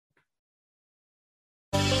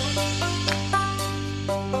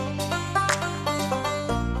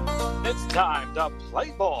time to play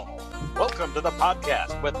ball. Welcome to the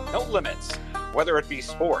podcast with no limits. Whether it be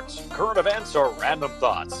sports, current events, or random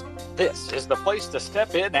thoughts, this is the place to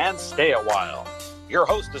step in and stay a while. Your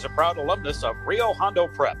host is a proud alumnus of Rio Hondo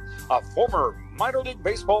Prep, a former minor league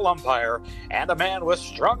baseball umpire, and a man with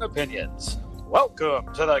strong opinions.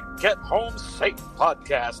 Welcome to the Get Home Safe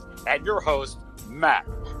podcast and your host, Matt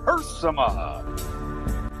Hersema.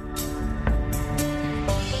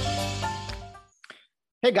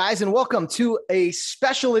 Hey guys, and welcome to a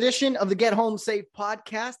special edition of the Get Home Safe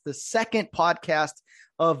podcast, the second podcast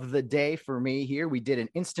of the day for me here. We did an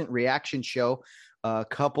instant reaction show a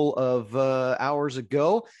couple of hours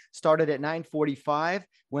ago, started at 9:45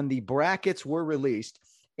 when the brackets were released,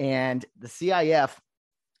 and the CIF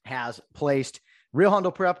has placed Rio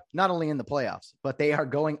Hondo Prep not only in the playoffs, but they are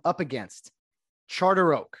going up against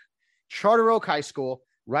Charter Oak High School,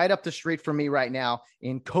 right up the street from me right now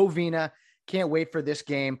in Covina. Can't wait for this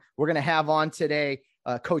game. We're going to have on today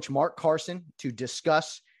Coach Mark Carson to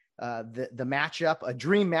discuss the matchup, a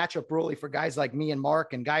dream matchup really for guys like me and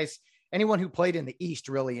Mark, and guys, anyone who played in the East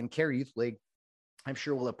really in Care Youth League, I'm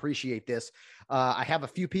sure will appreciate this. I have a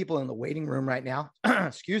few people in the waiting room right now.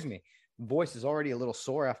 Excuse me. Voice is already a little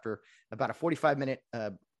sore after about a 45-minute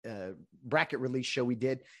bracket release show we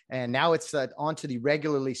did. And now it's on to the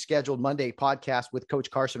regularly scheduled Monday podcast with Coach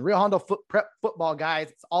Carson. Rio Hondo Prep football, guys.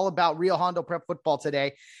 It's all about Rio Hondo Prep football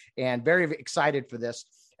today, and very excited for this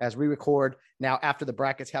as we record now after the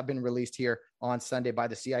brackets have been released here on Sunday by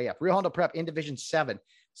the CIF. Rio Hondo Prep in Division 7.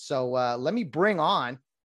 So let me bring on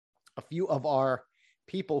a few of our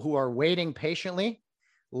people who are waiting patiently.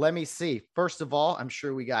 Let me see. First of all, I'm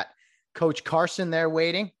sure we got Coach Carson there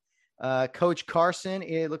waiting. Coach Carson,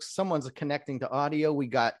 it looks someone's connecting to audio. We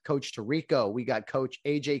got Coach Tirico. We got Coach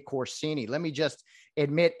AJ Corsini. Let me just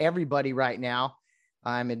admit everybody right now.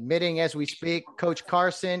 I'm admitting as we speak, Coach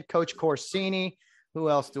Carson, Coach Corsini. Who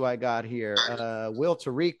else do I got here? Will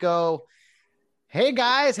Tirico. Hey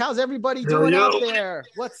guys, how's everybody doing out there?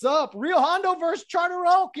 What's up? Rio Hondo versus Charter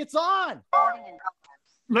Oak. It's on.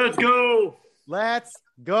 Let's go. Let's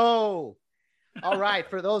go. All right.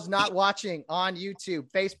 For those not watching on YouTube,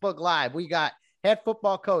 Facebook Live, we got head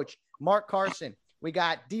football coach Mark Carson. We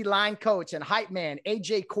got D-line coach and hype man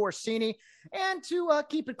AJ Corsini. And to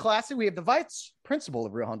keep it classy, we have the vice principal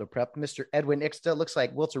of Rio Hondo Prep, Mr. Edwin Ixta. Looks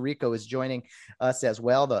like Will Tirico is joining us as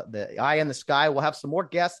well. The eye in the sky. We'll have some more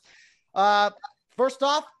guests. First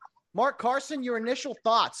off, Mark Carson, your initial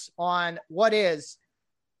thoughts on what is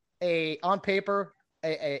on paper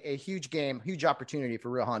a huge game, huge opportunity for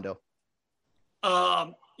Rio Hondo.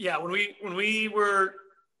 Yeah, when we were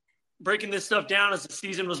breaking this stuff down as the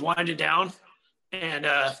season was winding down, and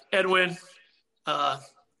Edwin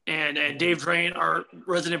and Dave Drain, our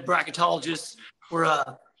resident bracketologists, were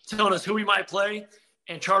telling us who we might play,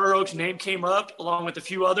 and Charter Oak's name came up along with a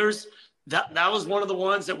few others. That was one of the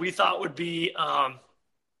ones that we thought would be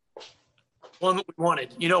one that we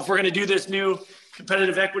wanted. You know, if we're going to do this new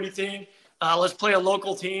competitive equity thing, let's play a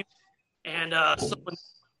local team and someone.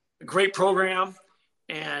 A great program,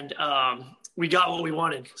 and we got what we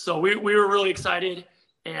wanted. So we were really excited,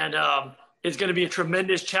 and it's going to be a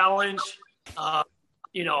tremendous challenge.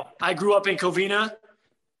 You know, I grew up in Covina,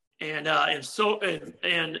 and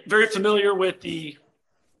very familiar with the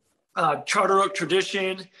Charter Oak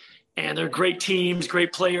tradition, and they're great teams,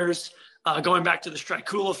 great players, going back to the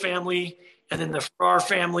Stricula family and then the Farrar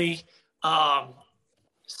family.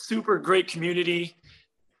 Super great community,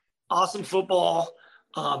 awesome football.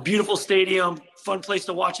 Beautiful stadium, fun place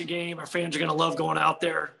to watch a game. Our fans are going to love going out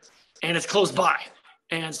there, and it's close by.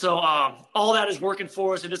 And so all that is working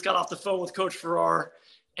for us. I just got off the phone with Coach Farrar,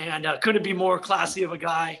 and couldn't be more classy of a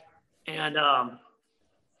guy. And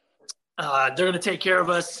they're going to take care of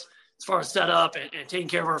us as far as setup and taking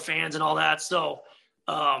care of our fans and all that. So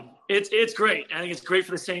it's great. I think it's great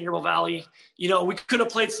for the San Gabriel Valley. You know, we could have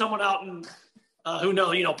played someone out in, who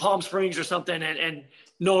knows, you know, Palm Springs or something, and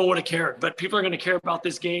no one would have cared, but people are going to care about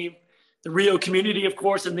this game. The Rio community, of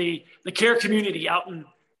course, and the Care community out in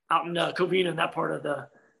Covina and that part of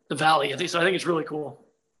the valley. I think it's really cool.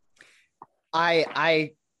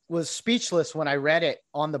 I was speechless when I read it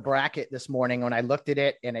on the bracket this morning. When I looked at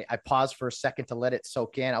it and I paused for a second to let it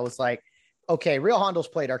soak in, I was like, okay, Rio Hondo's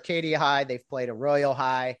played Arcadia High. They've played Arroyo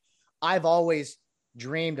High. I've always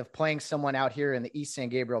dreamed of playing someone out here in the East San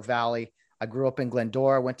Gabriel Valley. I grew up in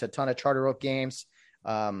Glendora, went to a ton of Charter Oak games.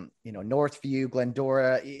 Northview,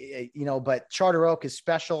 Glendora, but Charter Oak is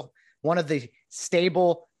special. One of the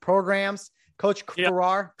stable programs. Coach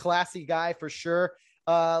Farrar, classy guy for sure.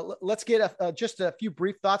 Let's get just a few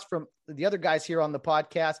brief thoughts from the other guys here on the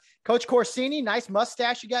podcast. Coach Corsini, nice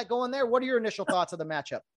mustache you got going there. What are your initial thoughts of the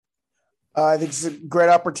matchup? I think it's a great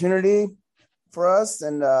opportunity for us,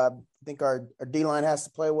 and I think our D-line has to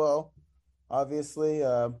play well, obviously.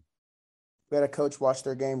 We had a coach watch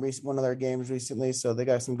one of their games recently, so they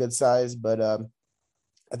got some good size, but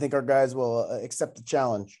I think our guys will accept the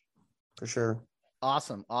challenge for sure.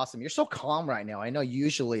 Awesome. You're so calm right now. I know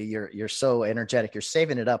usually you're so energetic. You're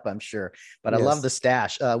saving it up, I'm sure. But yes. I love the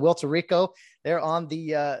stash. Will Tirico there on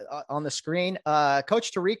the screen.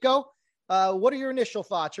 Coach Tirico, what are your initial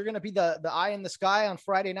thoughts? You're going to be the eye in the sky on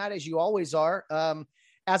Friday night, as you always are.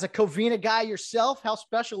 As a Covina guy yourself, how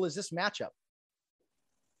special is this matchup?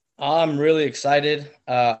 I'm really excited.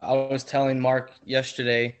 I was telling Mark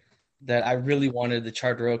yesterday that I really wanted the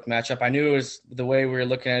Charter Oak matchup. I knew it was the way we were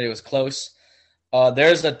looking at it was close.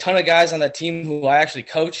 There's a ton of guys on that team who I actually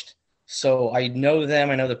coached, so I know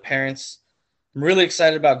them. I know the parents. I'm really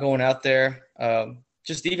excited about going out there.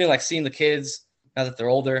 Just even like seeing the kids now that they're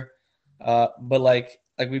older. But like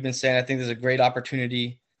we've been saying, I think there's a great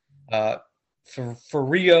opportunity for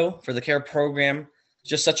Rio, for the care program.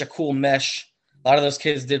 Just such a cool mesh. A lot of those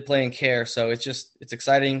kids did play in care, so it's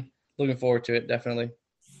exciting. Looking forward to it, definitely.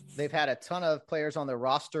 They've had a ton of players on their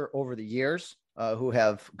roster over the years who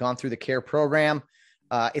have gone through the care program.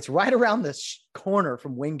 It's right around this corner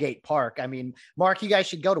from Wingate Park. I mean, Mark, you guys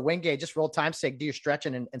should go to Wingate just for old time's sake, do your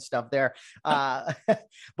stretching and stuff there.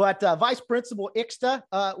 But Vice Principal Ixta,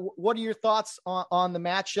 what are your thoughts on the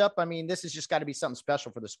matchup? I mean, this has just got to be something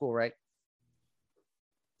special for the school, right?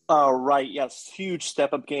 Right. Yes. Huge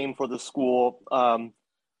step up game for the school.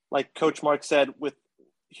 Like Coach Mark said, with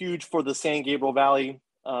huge for the San Gabriel Valley.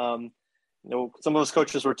 Some of those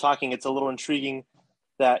coaches were talking, it's a little intriguing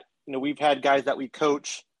that, we've had guys that we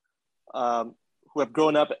coach who have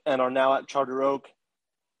grown up and are now at Charter Oak,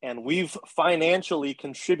 and we've financially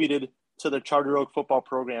contributed to the Charter Oak football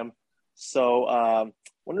program. So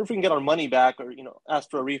wonder if we can get our money back or, ask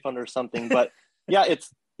for a refund or something. But yeah,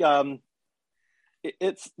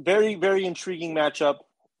 it's very, very intriguing matchup.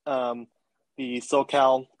 The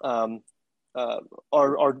SoCal,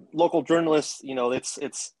 our local journalists, they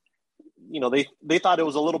thought it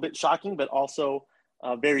was a little bit shocking, but also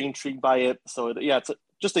very intrigued by it. So yeah, it's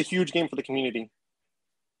just a huge game for the community.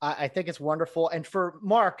 I think it's wonderful. And for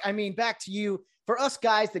Mark, I mean, back to you, for us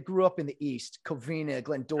guys that grew up in the East, Covina,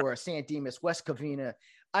 Glendora, San Dimas, West Covina.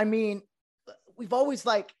 I mean, we've always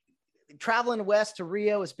traveling west to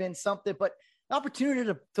Rio has been something, but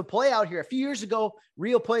opportunity to play out here. A few years ago,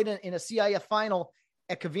 Rio played in a CIF final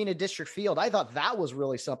at Covina District Field. I thought that was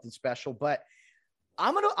really something special, but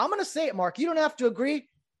I'm gonna say it, Mark. You don't have to agree.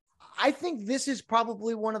 I think this is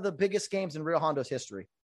probably one of the biggest games in Rio Hondo's history.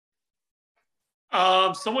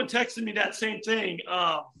 Someone texted me that same thing.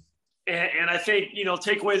 And I think,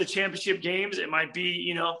 take away the championship games, it might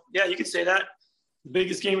be, yeah, you could say that. The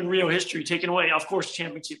biggest game in Rio history, taken away, of course,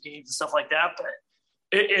 championship games and stuff like that, but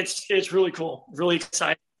it's really cool, really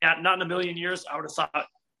exciting. Yeah, not in a million years, I would have thought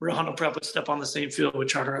Rio Hondo Prep would step on the same field with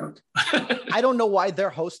Charter Oak. I don't know why they're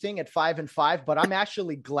hosting at 5-5, but I'm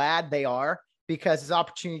actually glad they are, because it's an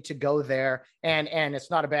opportunity to go there, and it's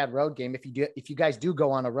not a bad road game if you guys do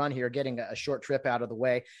go on a run here, getting a short trip out of the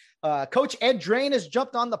way. Coach Ed Drain has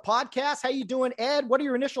jumped on the podcast. How you doing, Ed? What are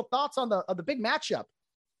your initial thoughts on the big matchup?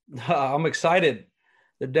 I'm excited.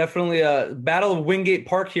 They're definitely a battle of Wingate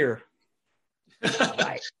Park here.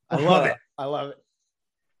 I love it. I love it.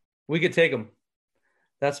 We could take them.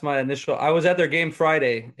 That's my initial. I was at their game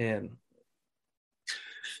Friday, and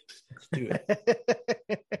let's do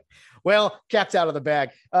it. Well, cat's out of the bag.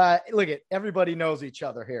 Look at everybody knows each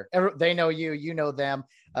other here. They know you, you know them.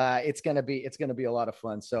 It's gonna be a lot of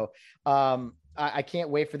fun. So I can't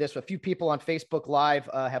wait for this. A few people on Facebook Live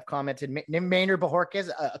have commented. Maynard Bajorquez,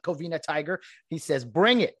 a Covina Tiger, he says,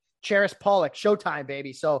 "Bring it." Charis Pollock, showtime,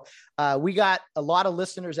 baby. So we got a lot of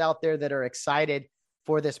listeners out there that are excited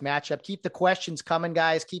for this matchup. Keep the questions coming,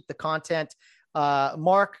 guys. Keep the content.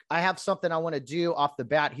 Mark, I have something I want to do off the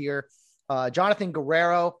bat here. Jonathan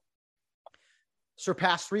Guerrero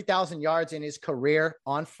surpassed 3,000 yards in his career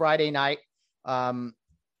on Friday night. Only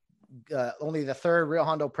the third Rio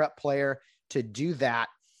Hondo Prep player to do that.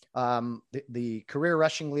 The career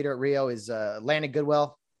rushing leader at Rio is Landon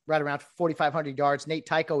Goodwell, right around 4,500 yards. Nate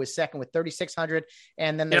Tycho is second with 3,600.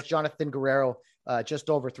 And then there's Jonathan Guerrero,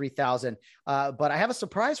 just over 3,000. But I have a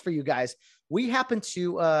surprise for you guys. We happen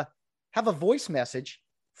to have a voice message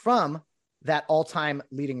from that all-time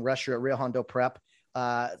leading rusher at Rio Hondo Prep,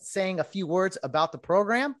 saying a few words about the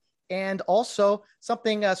program and also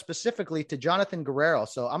something specifically to Jonathan Guerrero.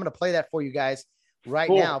 So I'm going to play that for you guys right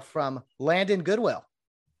now from Landon Goodwell.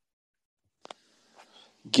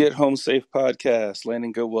 Get Home Safe podcast.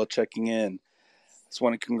 Landon Goodwell checking in. Just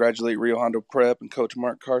want to congratulate Rio Hondo Prep and Coach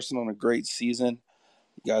Mark Carson on a great season.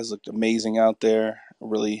 You guys looked amazing out there. I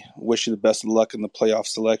really wish you the best of luck in the playoff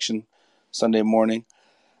selection Sunday morning.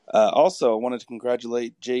 Also, I wanted to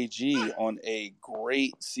congratulate JG on a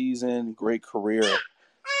great season, great career.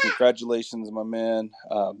 Congratulations, my man.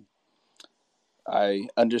 I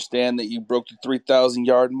understand that you broke the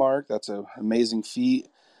 3,000-yard mark. That's an amazing feat.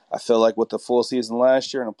 I feel like with the full season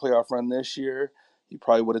last year and a playoff run this year, you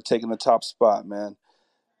probably would have taken the top spot, man.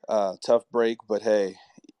 Tough break, but hey,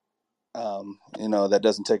 that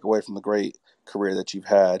doesn't take away from the great career that you've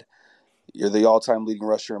had. You're the all-time leading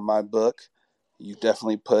rusher in my book. You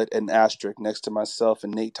definitely put an asterisk next to myself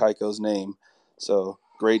and Nate Tycho's name. So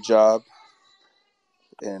great job,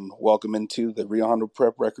 and welcome into the Rio Hondo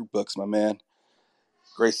Prep record books, my man.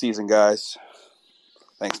 Great season, guys.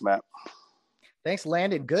 Thanks, Matt. Thanks,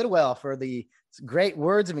 Landon Goodwell, for the great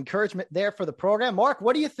words of encouragement there for the program. Mark,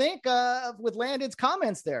 what do you think with Landon's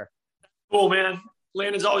comments there? Cool, man.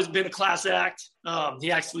 Landon's always been a class act.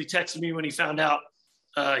 He actually texted me when he found out.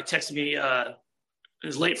 He texted me it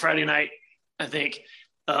was late Friday night, I think.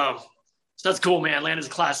 So that's cool, man. Landon's a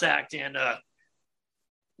class act and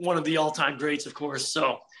one of the all-time greats, of course.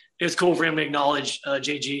 So it was cool for him to acknowledge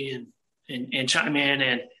JG and chime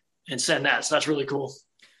in and send that. So that's really cool.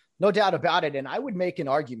 No doubt about it. And I would make an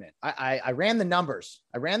argument. I ran the numbers.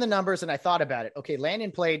 And I thought about it. Okay,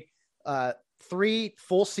 Landon played 3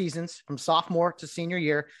 full seasons from sophomore to senior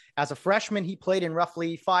year. As a freshman, he played in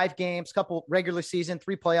roughly 5 games, couple regular season,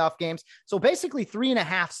 3 playoff games. So basically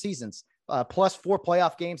 3.5 seasons, plus 4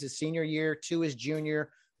 playoff games his senior year, 2 his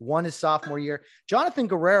junior, 1 his sophomore year. Jonathan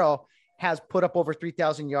Guerrero has put up over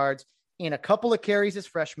 3,000 yards in a couple of carries his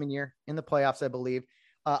freshman year in the playoffs, I believe,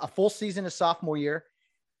 a full season his sophomore year,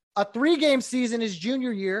 a 3-game season his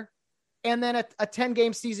junior year, and then a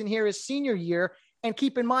 10-game season here his senior year. And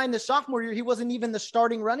keep in mind, the sophomore year, he wasn't even the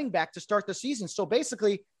starting running back to start the season. So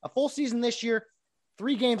basically a full season this year,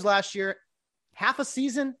 3 games last year, half a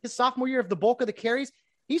season his sophomore year of the bulk of the carries.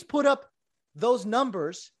 He's put up those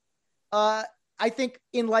numbers, I think,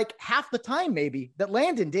 in like half the time maybe that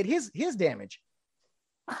Landon did his damage.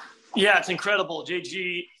 Yeah, it's incredible. JG,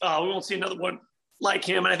 we won't see another one like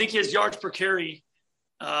him. And I think his yards per carry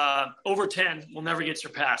over 10 will never get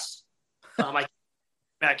surpassed. I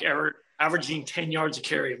back averaging 10 yards a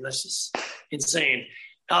carry. That's just insane.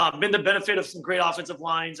 Been the benefit of some great offensive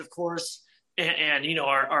lines, of course. And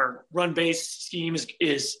our run-based scheme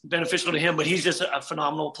is beneficial to him, but he's just a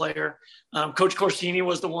phenomenal player. Coach Corsini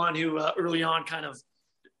was the one who early on kind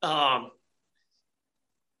of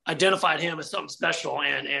identified him as something special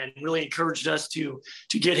and really encouraged us to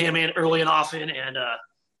get him in early and often. And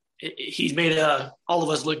he's made all of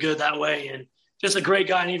us look good that way. And just a great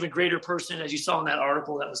guy, an even greater person, as you saw in that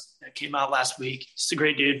article that came out last week. Just a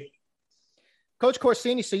great dude. Coach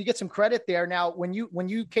Corsini, so you get some credit there. Now, when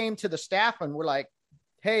you came to the staff and were like,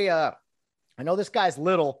 hey, I know this guy's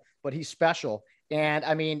little, but he's special. And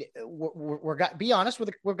I mean, be honest,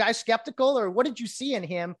 were guys skeptical, or what did you see in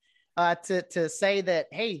him to say that,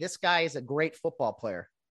 hey, this guy is a great football player?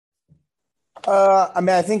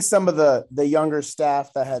 I think some of the younger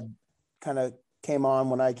staff that had kind of came on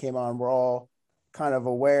when I came on were all kind of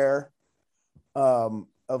aware of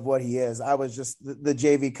what he is. I was just the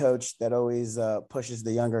JV coach that always pushes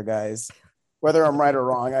the younger guys, whether I'm right or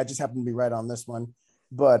wrong. I just happen to be right on this one.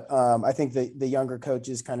 But I think the younger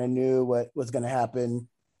coaches kind of knew what was going to happen.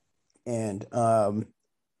 And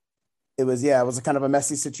it was a kind of a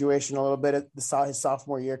messy situation a little bit at his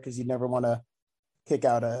sophomore year, because you never want to kick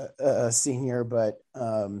out a senior, but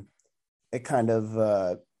it kind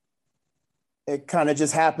of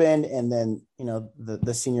just happened. And then,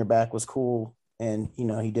 the senior back was cool, and,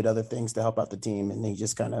 he did other things to help out the team, and he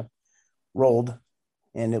just kind of rolled,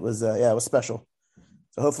 and it was, it was special.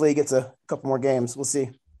 So hopefully he gets a couple more games. We'll see.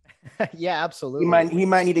 Yeah, absolutely. He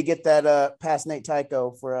might need to get that past Nate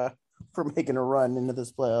Tycho for making a run into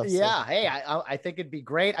this playoffs. Yeah. So. Hey, I think it'd be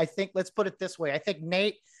great. I think, let's put it this way. I think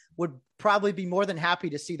Nate would probably be more than happy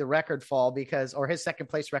to see the record fall or his second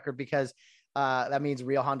place record, because that means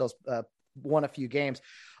Rio Hondo's won a few games.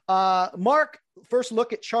 Mark, first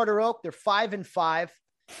look at Charter Oak. They're 5-5.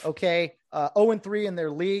 Okay. 0-3 in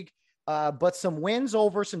their league. But some wins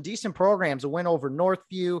over some decent programs, a win over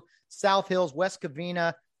Northview, South Hills, West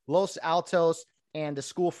Covina, Los Altos, and a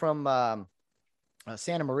school from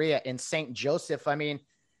Santa Maria in St. Joseph. I mean,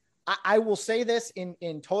 I will say this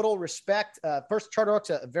in total respect. First, Charter Oak's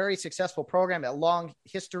a very successful program, a long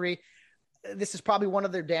history. This is probably one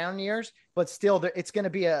of their down years, but still it's going to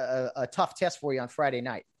be a tough test for you on Friday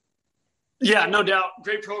night. Yeah, no doubt.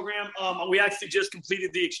 Great program. We actually just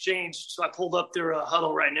completed the exchange, so I pulled up their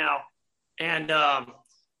huddle right now. and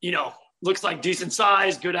looks like decent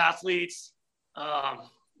size, good athletes.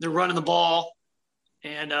 They're running the ball,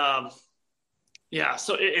 and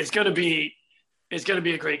so it's going to be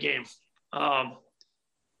a great game.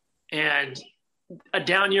 And a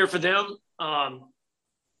down year for them,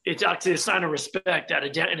 it's actually a sign of respect that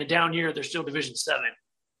in a down year they're still Division VII.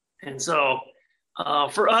 And so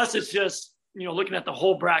for us, it's just looking at the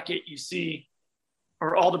whole bracket, you see,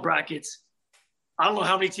 or all the brackets. I don't know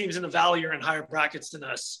how many teams in the Valley are in higher brackets than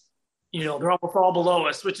us. They're almost all below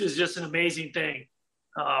us, which is just an amazing thing.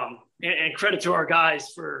 And credit to our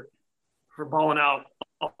guys for balling out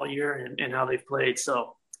all year and how they've played.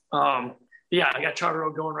 So, I got Charter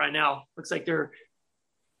Oak going right now. Looks like they're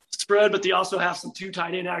spread, but they also have some 2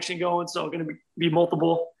 tight end action going. So going to be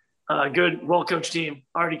multiple. Good, well-coached team.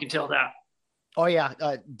 I already can tell that. Oh yeah.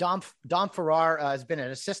 Dom Farrar has been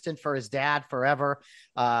an assistant for his dad forever.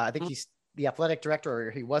 I think he's the athletic director,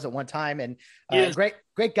 or he was at one time, and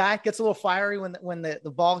great guy. Gets a little fiery when the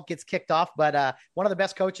ball gets kicked off, but one of the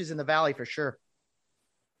best coaches in the Valley for sure.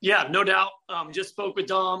 Yeah, no doubt. Just spoke with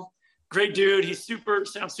Dom. Great dude. He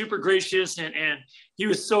sounds super gracious, and he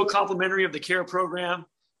was so complimentary of the CARE program.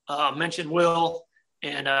 Mentioned Will,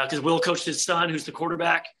 and because Will coached his son, who's the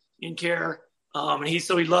quarterback in CARE, and he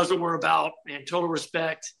loves what we're about, and total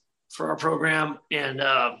respect for our program. And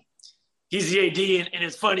he's the AD, and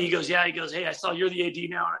it's funny. He goes, hey, I saw you're the AD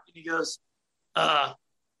now, and he goes,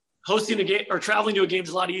 hosting a game or traveling to a game is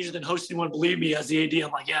a lot easier than hosting one. Believe me, as the AD.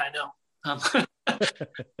 I'm like, yeah, I know.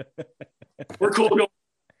 We're cool.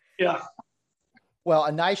 Yeah. Well,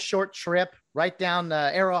 a nice short trip right down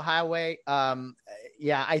the Arrow Highway.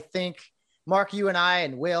 I think Mark, you and I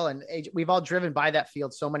and Will and AJ, we've all driven by that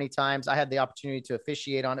field so many times. I had the opportunity to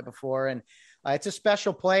officiate on it before, and it's a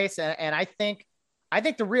special place. And I think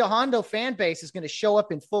the Rio Hondo fan base is going to show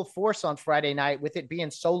up in full force on Friday night, with it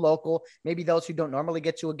being so local. Maybe those who don't normally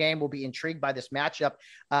get to a game will be intrigued by this matchup.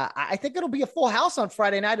 I think it'll be a full house on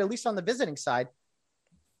Friday night, at least on the visiting side.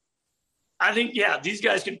 I think, these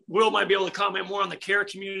guys Will might be able to comment more on the CARE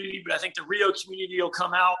community, but I think the Rio community will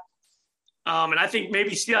come out. And I think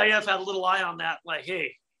maybe CIF had a little eye on that. Like,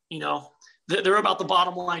 hey, they're about the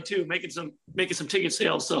bottom line too, making some ticket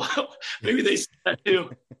sales. So maybe they see that too.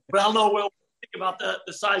 But I don't know, Will, think about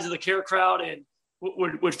the size of the CARE crowd, and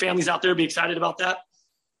would families out there be excited about that?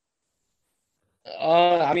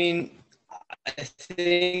 I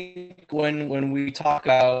think when we talk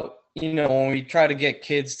about, when we try to get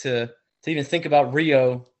kids to even think about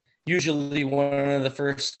Rio, usually one of the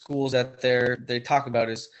first schools that they talk about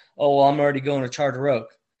is, oh, well, I'm already going to Charter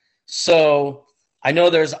Oak. So I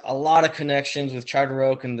know there's a lot of connections with Charter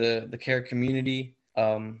Oak and the CARE community.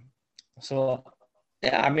 I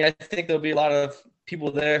think there'll be a lot of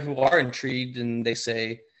people there who are intrigued, and they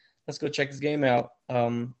say, let's go check this game out.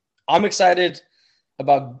 I'm excited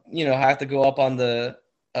about, I have to go up on the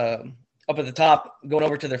up at the top, going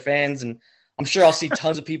over to their fans, and I'm sure I'll see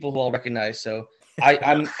tons of people who I'll recognize. So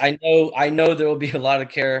I know there will be a lot of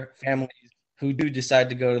CARE families who do decide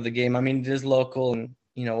to go to the game. I mean, it is local, and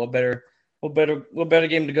what better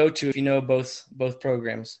game to go to if you know both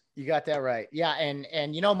programs. You got that right. Yeah. And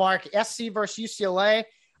Mark, SC versus UCLA,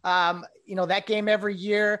 that game every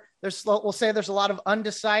year, we'll say there's a lot of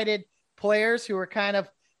undecided players who are kind of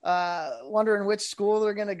wondering which school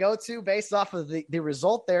they're going to go to based off of the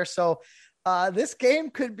result there. So this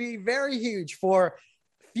game could be very huge for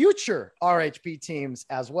future RHP teams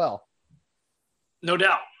as well. No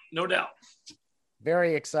doubt.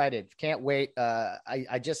 Very excited. Can't wait. I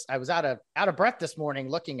was out of breath this morning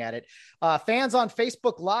looking at it. Fans on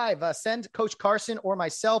Facebook Live, send Coach Carson or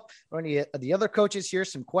myself or any of the other coaches here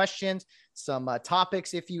some questions, some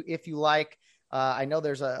topics if you like. I know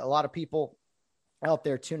there's a lot of people out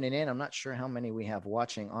there tuning in. I'm not sure how many we have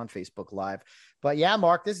watching on Facebook Live, but yeah,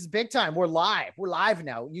 Mark, this is big time. We're live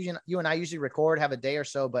now. You and I usually record, have a day or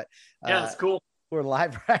so, but that's cool. We're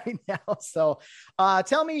live right now. So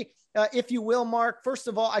tell me, if you will, Mark, first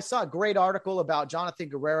of all, I saw a great article about Jonathan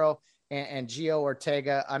Guerrero and Gio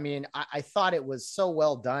Ortega. I mean, I thought it was so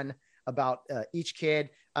well done about each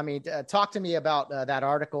kid. I mean, talk to me about that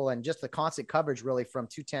article and just the constant coverage really from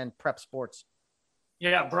 210 Prep Sports.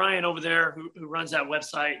 Yeah, Brian over there who runs that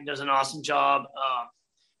website and does an awesome job.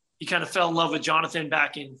 He kind of fell in love with Jonathan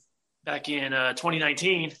back in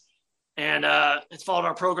 2019, and it's followed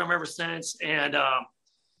our program ever since. And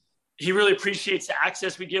he really appreciates the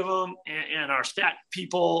access we give him and our stat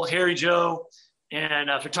people, Harry Joe, and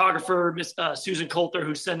photographer Miss Susan Coulter,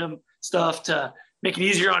 who send him stuff to make it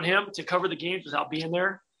easier on him to cover the games without being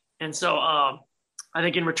there. And so I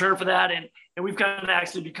think in return for that, and we've kind of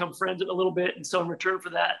actually become friends a little bit. And so in return for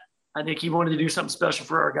that, I think he wanted to do something special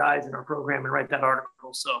for our guys in our program and write that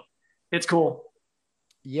article. So it's cool.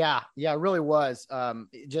 Yeah, it really was.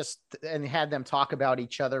 And had them talk about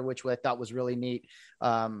each other, which I thought was really neat.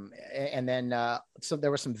 And then so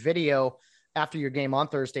there was some video after your game on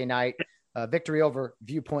Thursday night, victory over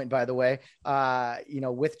Viewpoint, by the way,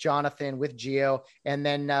 with Jonathan, with Gio, and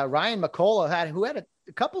then Ryan McCullough who had a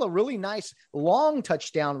couple of really nice long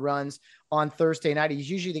touchdown runs on Thursday night. He's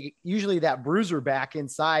usually that bruiser back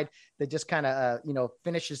inside that just kind of,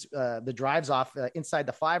 finishes the drives off inside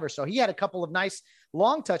the 5 or so. He had a couple of nice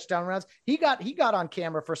long touchdown runs. He got on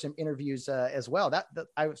camera for some interviews as well. That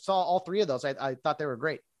I saw all 3 of those. I thought they were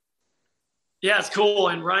great. Yeah, it's cool.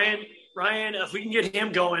 And Ryan, if we can get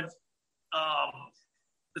him going,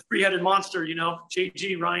 the 3-headed monster,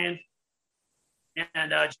 JG, Ryan,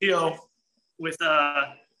 and Gio with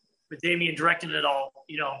Damian directing it all,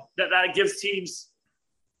 that gives teams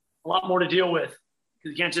a lot more to deal with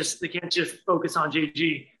because they can't just focus on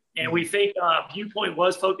JG. And we think Viewpoint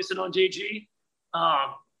was focusing on JG.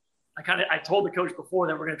 I told the coach before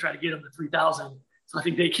that we're going to try to get him to 3,000. So I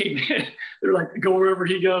think they came in. They're like, go wherever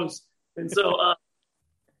he goes. And so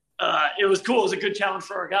it was cool. It was a good challenge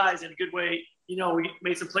for our guys and a good way. We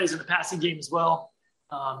made some plays in the passing game as well.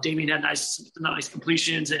 Damian had nice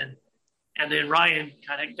completions and then Ryan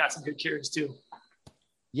kind of got some good carries too.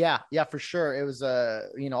 Yeah, for sure. It was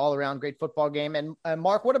all around great football game. And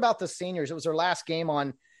Mark, what about the seniors? It was their last game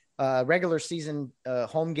on regular season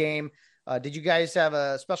home game. Did you guys have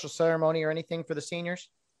a special ceremony or anything for the seniors?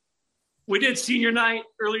 We did senior night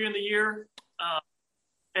earlier in the year.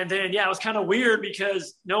 And then, it was kind of weird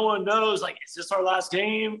because no one knows, like, is this our last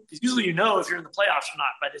game? Because usually if you're in the playoffs or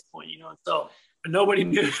not by this point, and so but nobody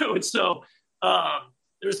knew. And so there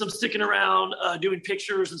was some sticking around, doing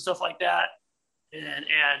pictures and stuff like that. And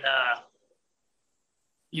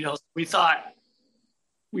we thought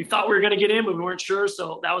we were going to get in, but we weren't sure.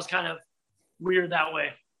 So that was kind of weird that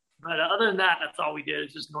way. But other than that, that's all we did.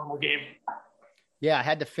 It's just a normal game. Yeah, I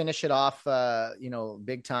had to finish it off,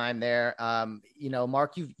 big time there.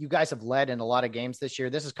 Mark, you guys have led in a lot of games this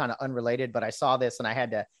year. This is kind of unrelated, but I saw this and I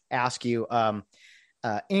had to ask you,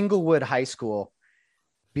 Inglewood High School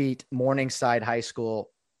beat Morningside High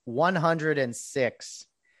School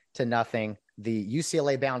 106-0. The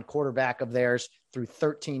UCLA bound quarterback of theirs threw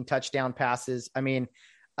 13 touchdown passes. I mean,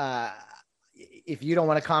 if you don't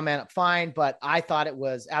want to comment, fine, but I thought it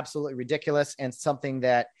was absolutely ridiculous and something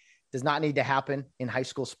that does not need to happen in high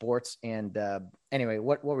school sports. And anyway,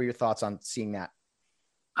 what were your thoughts on seeing that?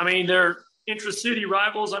 I mean, they're intra-city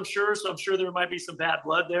rivals, I'm sure. So I'm sure there might be some bad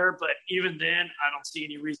blood there. But even then, I don't see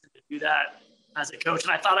any reason to do that as a coach.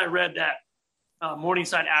 And I thought I read that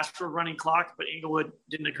Morningside asked for a running clock, but Inglewood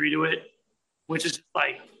didn't agree to it, which is just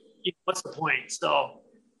like, what's the point? So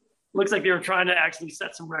looks like they were trying to actually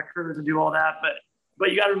set some records and do all that. But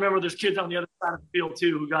you got to remember there's kids on the other side of the field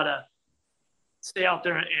too who got to stay out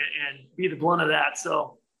there and be the blunt of that.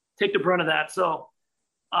 So take the brunt of that. So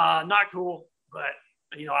not cool, but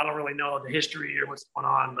I don't really know the history or what's going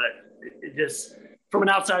on, but it just, from an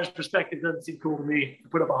outsider's perspective, doesn't seem cool to me to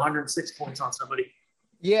put up 106 points on somebody.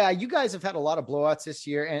 Yeah, you guys have had a lot of blowouts this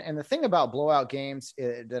year. And the thing about blowout games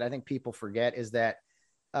that I think people forget is that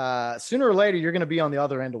sooner or later, you're going to be on the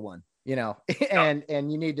other end of one,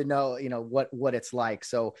 and you need to know, what it's like.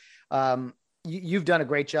 So you've done a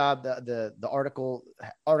great job. The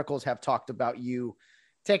articles have talked about you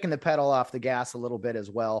taking the pedal off the gas a little bit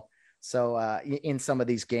as well. So in some of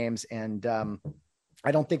these games, and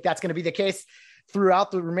I don't think that's going to be the case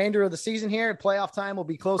throughout the remainder of the season here. Playoff time will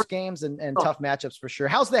be close games and tough matchups for sure.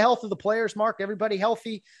 How's the health of the players, Mark? Everybody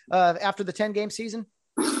healthy after the 10-game season?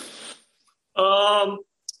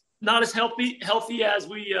 Not as healthy as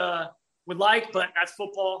we would like, but that's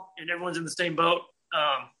football and everyone's in the same boat.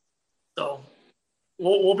 So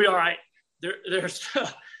we'll be all right. There's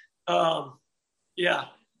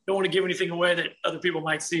don't want to give anything away that other people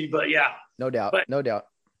might see, but yeah. No doubt.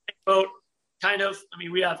 Boat, kind of. I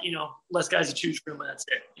mean, we have, less guys to choose from, but that's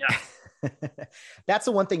it. Yeah. That's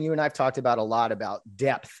the one thing you and I've talked about a lot, about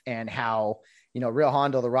depth and how, Rio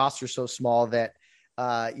Hondo, the roster is so small that,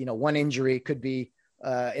 one injury could be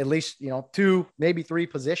at least, 2, maybe 3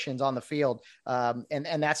 positions on the field.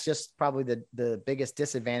 And that's just probably the biggest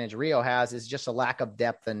disadvantage Rio has, is just a lack of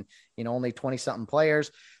depth and, only 20 something players.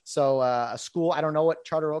 So a school, I don't know what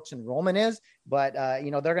Charter Oaks enrollment is, but they're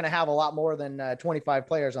going to have a lot more than 25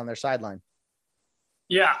 players on their sideline.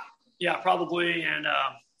 Yeah, probably. And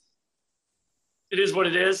it is what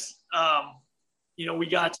it is. Our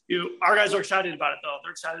guys are excited about it though.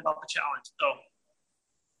 They're excited about the challenge. So,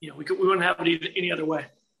 we wouldn't have it any other way.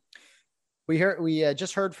 We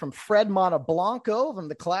just heard from Fred Montablanco from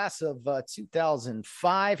the class of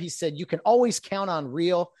 2005. He said, you can always count on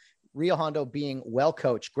Rio Hondo being well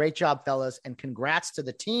coached. Great job, fellas. And congrats to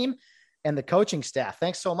the team and the coaching staff.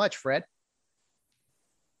 Thanks so much, Fred.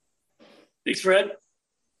 Thanks, Fred.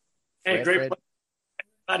 Hey, great. Fred.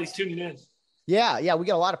 Everybody's tuning in. Yeah. We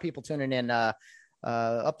got a lot of people tuning in,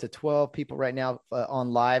 up to 12 people right now on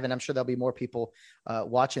live. And I'm sure there'll be more people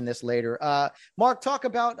watching this later. Mark, talk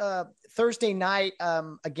about Thursday night.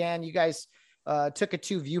 Again, you guys took a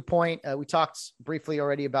 2 viewpoint. We talked briefly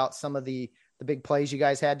already about some of the big plays you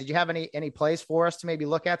guys had. Did you have any plays for us to maybe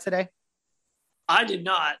look at today? I did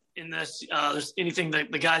not in this. There's anything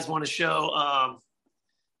that the guys want to show.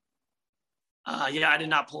 I did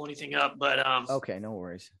not pull anything up, but okay, no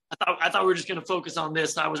worries. I thought we were just going to focus on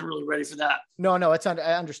this. I wasn't really ready for that. No, it's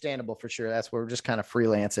understandable for sure. That's where we're just kind of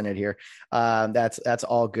freelancing it here. That's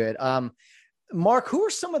all good. Mark, who are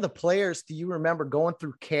some of the players do you remember going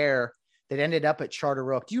through care that ended up at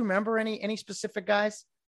Charter Oak? Do you remember any specific guys?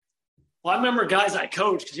 Well, I remember guys I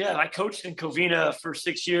coached. I coached in Covina for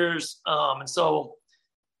 6 years. And so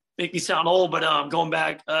make me sound old, but going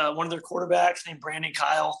back, one of their quarterbacks named Brandon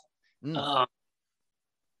Kyle.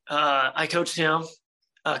 I coached him.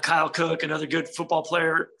 Kyle Cook, another good football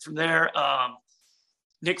player from there.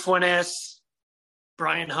 Nick Fuentes,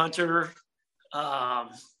 Brian Hunter. I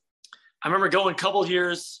remember going a couple of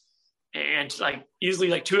years and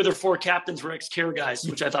easily 2 of their 4 captains were ex-care guys,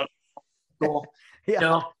 which I thought was cool.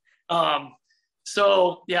 Yeah.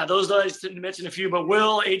 Those guys didn't mention a few, but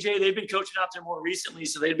Will, AJ, they've been coaching out there more recently,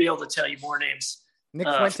 so they'd be able to tell you more names. Nick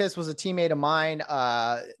Fuentes was a teammate of mine.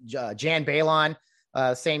 Jan Balon,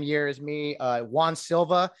 same year as me. Juan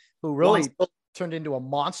Silva, who really turned into a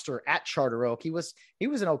monster at Charter Oak. He was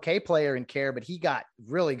an okay player in care, but he got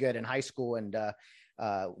really good in high school and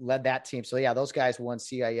led that team. So yeah, those guys won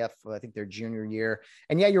CIF, I think their junior year.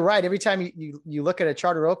 And yeah, you're right. Every time you look at a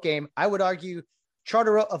Charter Oak game, I would argue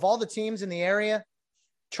Charter Oak, of all the teams in the area,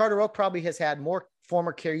 Charter Oak probably has had more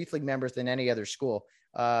former Care Youth League members than any other school.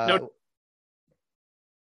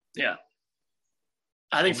 Yeah,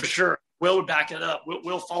 I think for sure Will would back it up.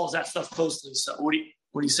 Will follows that stuff closely. So what do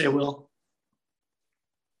you say, Will?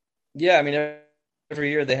 Yeah, I mean,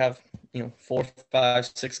 every year they have 4, 5,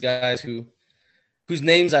 6 guys whose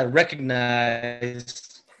names I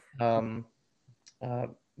recognize.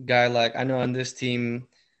 Guy like I know on this team,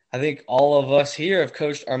 I think all of us here have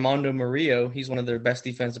coached Armando Murillo. He's one of their best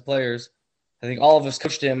defensive players. I think all of us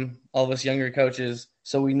coached him, all of us younger coaches,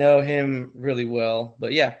 so we know him really well.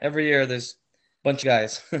 But yeah, every year there's a bunch of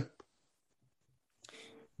guys.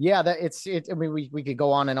 Yeah, I mean, we could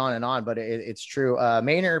go on and on and on, but it's true.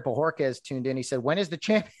 Maynard Bajorquez tuned in. He said, when is the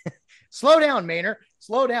champ? Slow down, Maynard.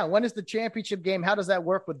 Slow down. When is the championship game? How does that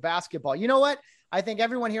work with basketball? You know what? I think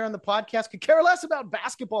everyone here on the podcast could care less about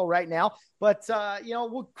basketball right now, but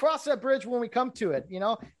we'll cross that bridge when we come to it.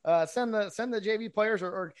 Send the JV players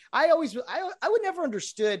or I would never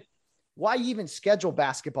understood why you even schedule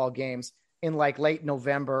basketball games in late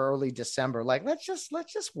November, early December. Let's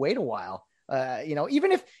just wait a while.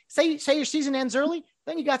 Even if say your season ends early,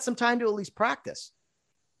 then you got some time to at least practice.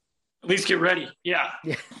 At least get ready. Yeah.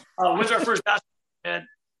 When's our first basketball game?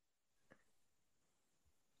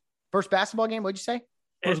 First basketball game? What'd you say?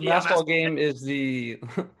 First basketball game is the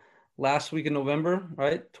last week in November,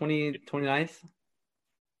 right? 29th.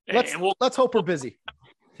 Let's hope we're busy.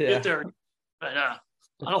 Get there. But I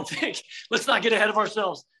don't think let's not get ahead of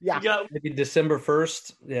ourselves. Yeah. Maybe December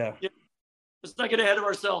 1st. Yeah. Let's not get ahead of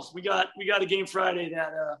ourselves. We got a game Friday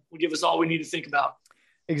that will give us all we need to think about.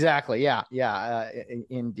 Exactly. Yeah.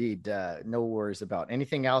 Indeed. No worries about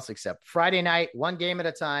anything else except Friday night, one game at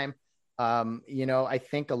a time. I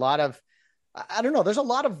think there's a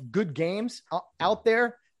lot of good games out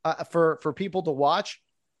there for people to watch,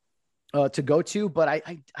 to go to, but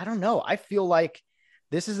I don't know. I feel like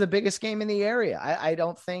this is the biggest game in the area. I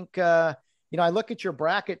don't think, I look at your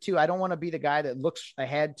bracket too. I don't want to be the guy that looks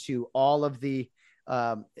ahead to all of the,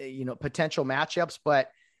 potential matchups,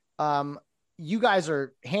 but you guys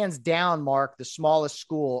are hands down, Mark, the smallest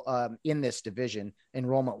school in this division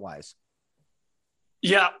enrollment wise.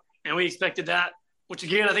 Yeah. And we expected that, which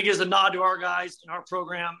again, I think is a nod to our guys and our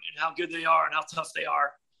program and how good they are and how tough they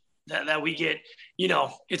are that we get,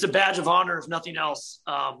 it's a badge of honor if nothing else.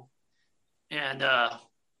 So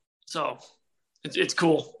it's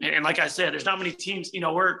cool. And like I said, there's not many teams,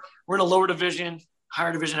 we're in a lower division,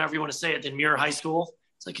 higher division, however you want to say it, than Muir High School.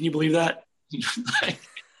 It's like, can you believe that?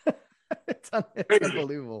 It's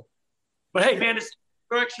unbelievable. But hey, man, it's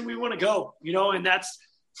the direction we want to go, and that's,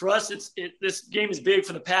 for us, this game is big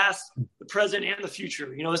for the past, the present, and the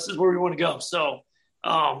future. This is where we want to go. So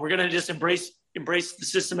we're going to just embrace the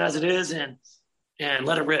system as it is and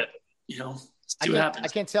let it rip, see what happens. I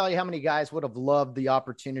can't tell you how many guys would have loved the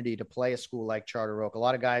opportunity to play a school like Charter Oak. A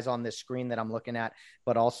lot of guys on this screen that I'm looking at,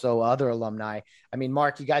 but also other alumni. I mean,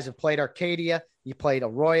 Mark, you guys have played Arcadia. You played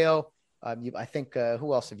Arroyo. I think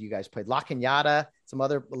who else have you guys played? La Cañada, some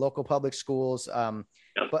other local public schools.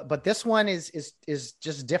 But this one is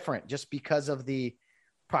just different just because of the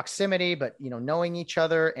proximity, but knowing each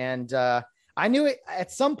other. And I knew it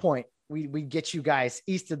at some point we'd get you guys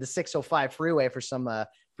east of the 605 freeway for some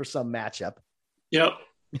matchup. Yep.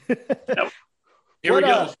 Here we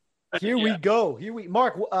go.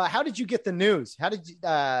 Mark, how did you get the news? How did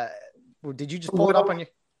you just pull it up on your?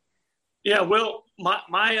 Yeah, Will,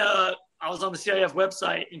 I was on the CIF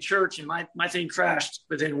website in church and my thing crashed,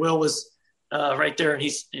 but then Will was right there and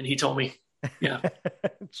he told me, yeah.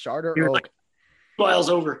 Charter Oak. Like, 2 miles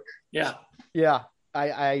over. Yeah. Yeah.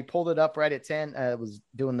 I pulled it up right at 10. I was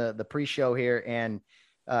doing the pre-show here and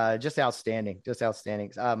just outstanding.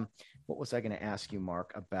 What was I going to ask you,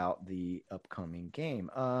 Mark, about the upcoming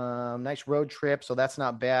game? Nice road trip. So that's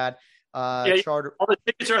not bad. Charter. All the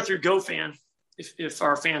tickets are through GoFan if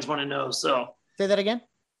our fans want to know. So say that again.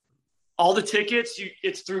 All the tickets,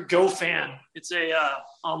 it's through GoFan. It's a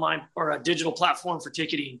online or a digital platform for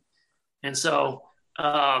ticketing. And so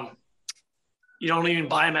you don't even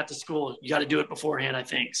buy them at the school. You got to do it beforehand, I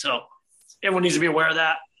think. So everyone needs to be aware of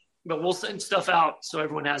that. But we'll send stuff out so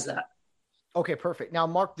everyone has that. Okay, perfect. Now,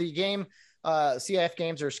 Mark, the game, CIF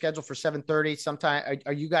games are scheduled for 7:30. Sometime,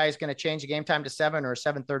 are you guys going to change the game time to 7 or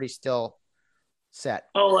 7:30 still set?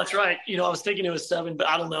 Oh, that's right. I was thinking it was 7, but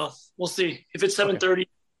I don't know. We'll see. If it's 7:30,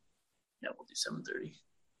 yeah, we'll do 7:30.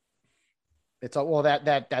 It's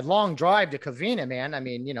that long drive to Covina, man. I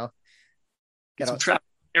mean, get some traffic.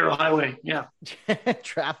 Arrow Highway, yeah.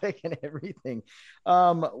 Traffic and everything.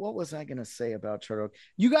 What was I going to say about Charter Oak?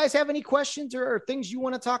 You guys have any questions or things you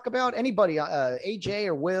want to talk about? Anybody, AJ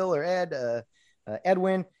or Will or Ed,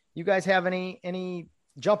 Edwin, you guys have any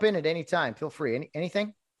jump in at any time. Feel free.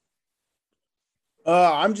 Anything?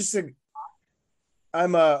 I'm not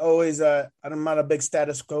a big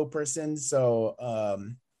status quo person. So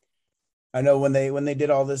I know when they did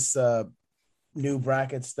all this new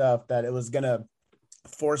bracket stuff that it was going to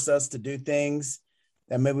force us to do things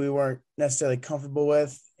that maybe we weren't necessarily comfortable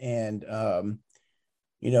with. And, I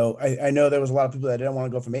know there was a lot of people that didn't want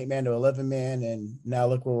to go from 8-man to 11-man, and now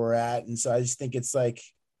look where we're at. And so I just think it's like,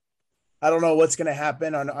 I don't know what's going to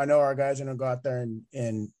happen. I know our guys are going to go out there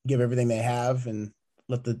and give everything they have and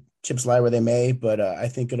let the chips lie where they may, but I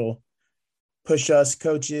think it'll push us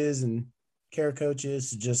coaches and care coaches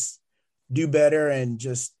to just do better and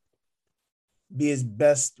just be as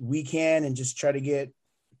best we can and just try to get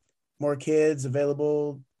more kids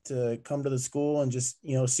available to come to the school and just,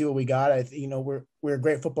 see what we got. We're a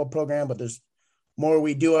great football program, but there's more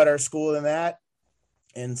we do at our school than that.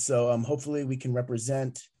 And so hopefully we can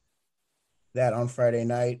represent that on Friday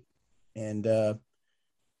night. And, but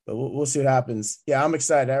we'll see what happens. Yeah, I'm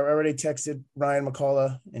excited. I already texted Ryan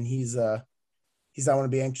McCullough and he's I want to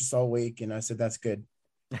be anxious all week. And I said, that's good.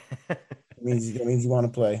 That means you want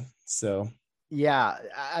to play. So. Yeah,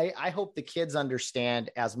 I hope the kids understand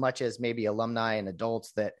as much as maybe alumni and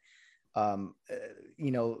adults that,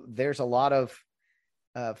 there's a lot of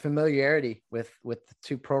familiarity with the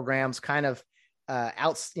two programs kind of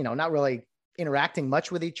not really interacting much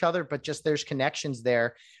with each other, but just there's connections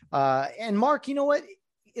there. And Mark, you know what?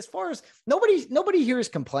 As far as nobody here is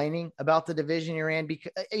complaining about the division you're in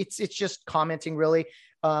because it's just commenting really.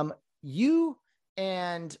 You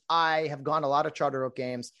and I have gone a lot of Charter Oak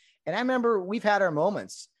games. And I remember we've had our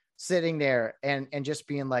moments sitting there and just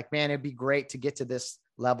being like, man, it'd be great to get to this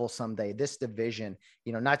level someday, this division,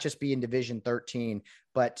 not just be in Division 13,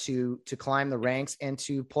 but to climb the ranks and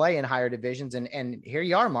to play in higher divisions. And here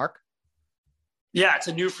you are, Mark. Yeah, it's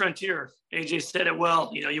a new frontier. AJ said it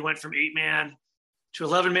well. You went from 8-man to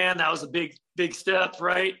 11-man. That was a big, big step,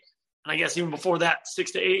 right? And I guess even before that,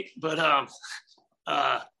 6 to 8. But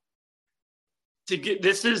to get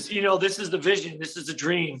this is the vision. This is the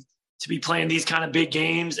dream to be playing these kind of big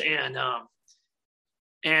games, and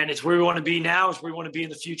it's where we want to be now. It's where we want to be in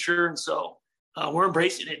the future, and so we're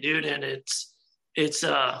embracing it, dude. And it's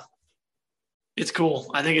cool.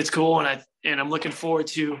 I think it's cool, and I'm looking forward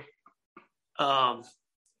to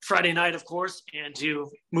Friday night, of course, and to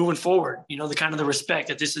moving forward. The kind of the respect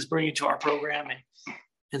that this is bringing to our program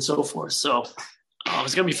and so forth. So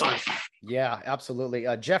it's gonna be fun. Yeah, absolutely.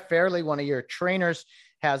 Jeff Fairley, one of your trainers,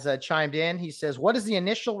 has chimed in. He says, what is the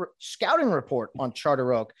initial scouting report on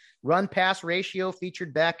Charter Oak? Run pass ratio,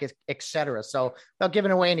 featured back, etc. So without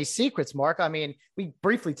giving away any secrets, Mark, I mean, we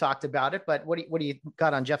briefly talked about it, but what do you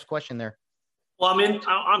got on Jeff's question there? Well,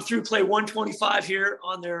 I'm through play 125 here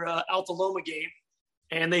on their Alta Loma game,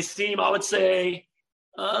 and they seem, I would say,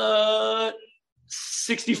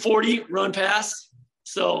 60-40 run pass.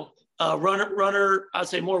 So runner, I'd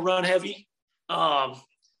say more run heavy.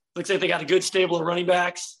 Looks like they got a good stable of running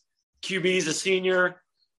backs. QB's a senior.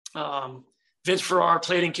 Vince Farrar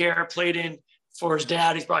played in for his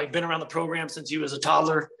dad. He's probably been around the program since he was a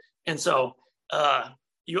toddler. And so,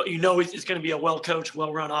 you know, it's going to be a well-coached,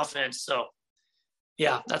 well-run offense. So,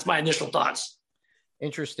 yeah, that's my initial thoughts.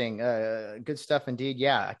 Interesting. Good stuff indeed.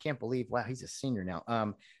 Yeah, I can't believe, wow, he's a senior now.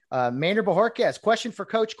 Maynard Bajorquez, question for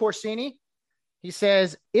Coach Corsini. He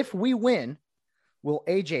says, if we win, will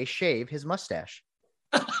AJ shave his mustache?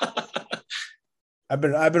 I've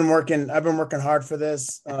been working hard for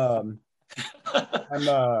this. I'm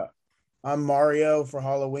Mario for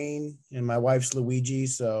Halloween, and my wife's Luigi.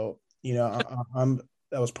 So, you know,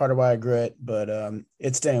 that was part of why I grew it, but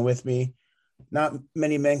it's staying with me. Not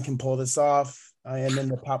many men can pull this off. I am in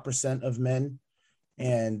the top % of men,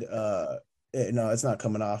 and it's not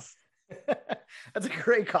coming off. That's a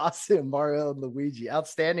great costume, Mario and Luigi.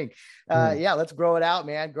 Outstanding. Yeah, let's grow it out,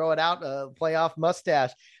 man. Grow it out. Playoff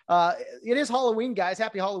mustache. It is Halloween, guys.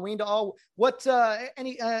 Happy Halloween to all. What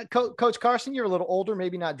Coach Carson? You're a little older,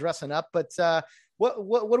 maybe not dressing up, but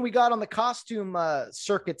what do we got on the costume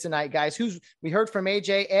circuit tonight, guys? We heard from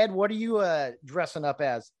AJ. Ed, what are you dressing up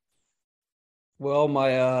as? Well,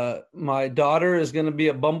 my daughter is going to be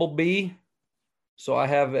a bumblebee. So I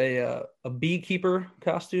have a beekeeper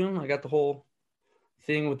costume. I got the whole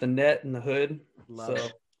thing with the net and the hood.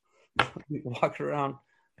 Walking around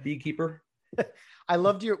beekeeper. I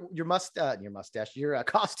loved your mustache, your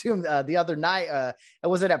costume the other night.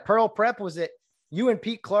 Was it at Pearl Prep? Was it you and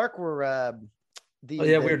Pete Clark were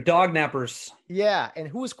we were dog nappers. Yeah, and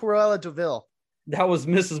who was Cruella DeVille? That was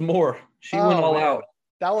Mrs. Moore. She went all out.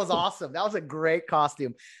 That was awesome. That was a great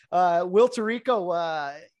costume. Will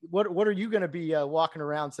Tirico, what are you going to be walking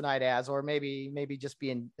around tonight as, or maybe just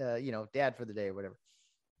being, dad for the day or whatever?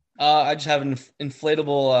 I just have an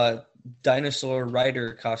inflatable dinosaur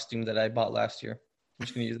rider costume that I bought last year. I'm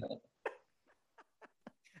just going to use that.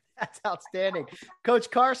 That's outstanding.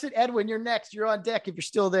 Coach Carson, Edwin, you're next. You're on deck if you're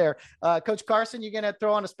still there. Coach Carson, you going to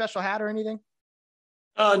throw on a special hat or anything?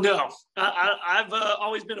 No, I've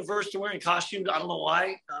always been averse to wearing costumes. I don't know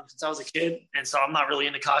why, since I was a kid. And so I'm not really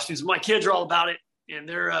into costumes. My kids are all about it. And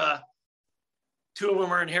they're, two of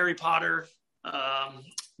them are in Harry Potter.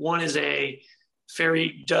 One is a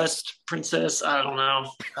fairy dust princess. I don't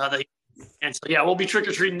know. And so, yeah, we'll be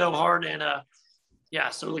trick-or-treating them hard. And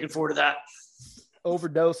so we're looking forward to that.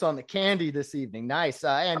 Overdose on the candy this evening. Nice.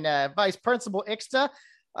 And Vice Principal Ixta,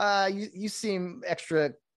 you seem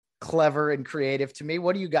extra clever and creative to me.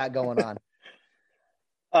 What do you got going on?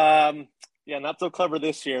 Not so clever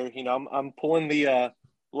this year. You know, I'm pulling the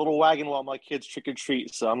little wagon while my kids trick or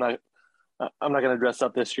treat. So I'm not going to dress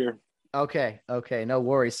up this year. Okay. No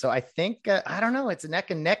worries. So I think, I don't know, it's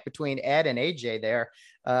neck and neck between Ed and AJ there.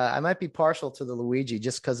 I might be partial to the Luigi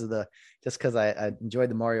just because I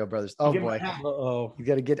enjoyed the Mario Brothers. Oh boy. You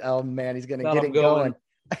got to get, oh man, he's going to get it going.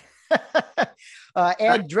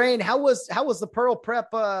 Ed, Drain, how was the Pearl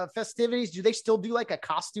Prep festivities? Do they still do like a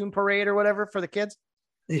costume parade or whatever for the kids?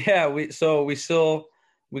 Yeah, we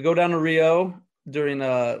go down to Rio during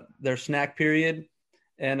their snack period,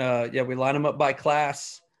 and we line them up by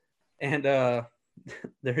class, and there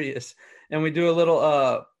he is, and we do a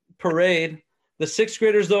little parade. The sixth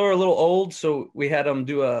graders though are a little old, so we had them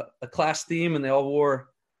do a class theme, and they all wore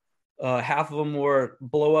half of them wore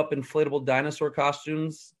blow up inflatable dinosaur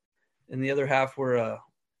costumes. And the other half were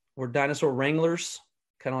dinosaur wranglers,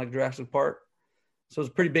 kind of like Jurassic Park. So it was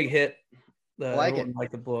a pretty big hit. I like it.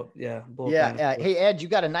 Like the blow up. Yeah. Hey, Ed, you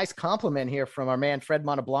got a nice compliment here from our man, Fred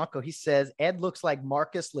Monteblanco. He says, Ed looks like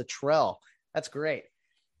Marcus Luttrell. That's great.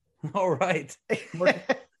 All right.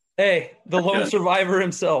 Hey, the lone survivor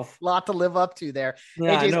himself. Lot to live up to there.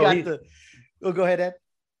 Yeah, AJ's go ahead, Ed.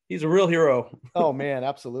 He's a real hero. Oh, man,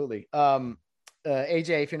 absolutely.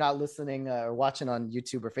 AJ, if you're not listening or watching on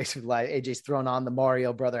YouTube or Facebook Live, AJ's thrown on the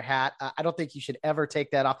Mario Brother hat. I don't think you should ever take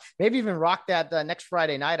that off. Maybe even rock that next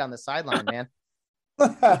Friday night on the sideline, man.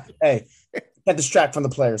 Hey, can't distract from the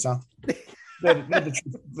players, huh?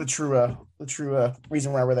 the true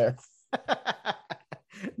reason why we're there.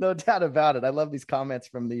 No doubt about it. I love these comments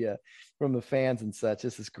from the fans and such.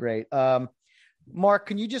 This is great. Mark,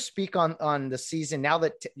 can you just speak on the season now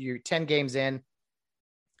that you're 10 games in?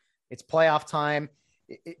 It's playoff time.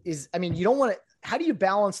 is, I mean, you don't want to, how do you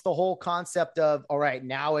balance the whole concept of, all right,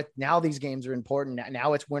 now these games are important.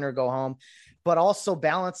 Now it's win or go home, but also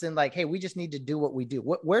balancing like, hey, we just need to do what we do.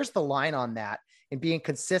 Where's the line on that and being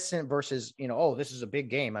consistent versus, oh, this is a big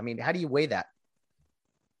game. I mean, how do you weigh that?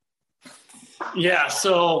 Yeah.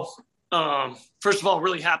 So, first of all,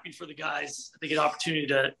 really happy for the guys. They get an opportunity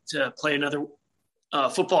to play another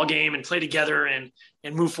football game and play together and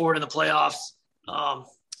move forward in the playoffs.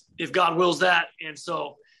 If God wills that. And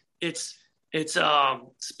so it's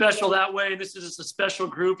special that way. This is just a special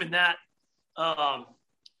group in that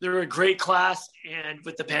they're a great class. And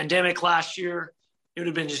with the pandemic last year, it would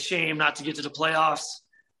have been a shame not to get to the playoffs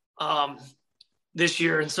this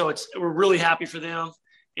year. And so we're really happy for them,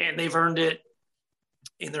 and they've earned it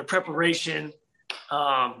in their preparation,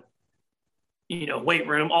 weight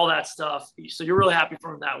room, all that stuff. So you're really happy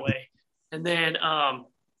for them that way. And then as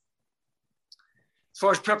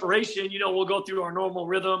far as preparation, we'll go through our normal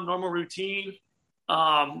rhythm, normal routine.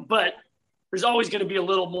 But there's always going to be a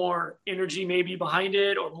little more energy maybe behind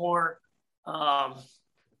it, or more, I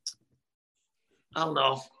don't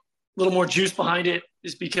know, a little more juice behind it,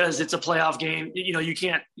 just because it's a playoff game. You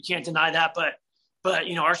can't deny that, but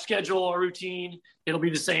our schedule, our routine, it'll be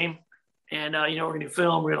the same. And, we're going to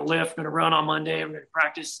film, we're going to lift, we're going to run on Monday, we're going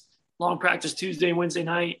to long practice Tuesday, Wednesday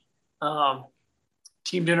night,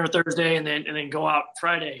 team dinner Thursday, and then go out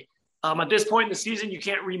Friday. At this point in the season, you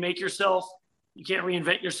can't remake yourself. You can't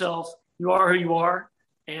reinvent yourself. You are who you are.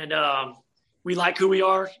 And we like who we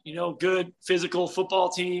are, good physical football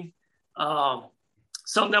team.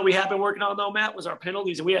 Something that we have been working on, though, Matt, was our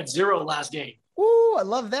penalties, and we had 0 last game. Ooh, I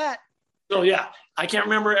love that. So, yeah, I can't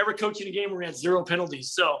remember ever coaching a game where we had 0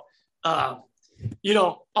 penalties. So,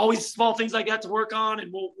 always small things like that to work on,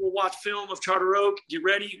 and we'll watch film of Charter Oak, get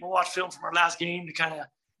ready. We'll watch film from our last game to kind of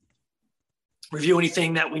review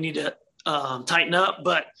anything that we need to tighten up.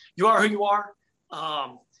 But you are who you are.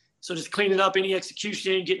 So just cleaning up any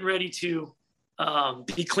execution, getting ready to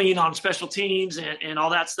be clean on special teams and all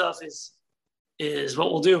that stuff is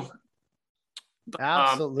what we'll do.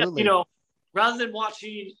 Absolutely. Rather than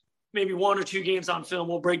watching maybe 1 or 2 games on film,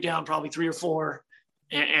 we'll break down probably 3 or 4.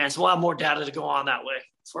 And so we'll have more data to go on that way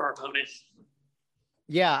for our opponents.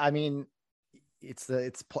 Yeah. I mean, it's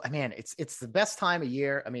the best time of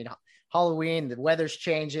year. I mean, Halloween, the weather's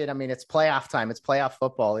changing. I mean, it's playoff time. It's playoff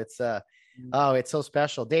football. It's it's so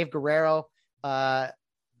special. Dave Guerrero chimed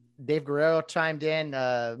in.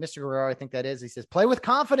 Mr. Guerrero, I think that is. He says, play with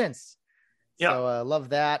confidence. Yeah. So love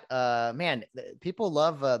that. Man, people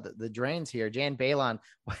love the drains here. Jan Balon.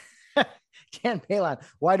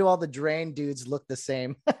 Why do all the drain dudes look the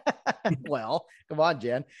same? Well, come on,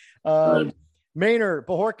 Jan. Maynard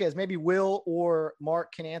Bajorquez, maybe Will or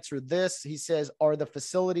Mark can answer this. He says, are the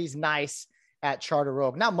facilities nice at Charter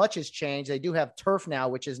Oak? Not much has changed. They do have turf now,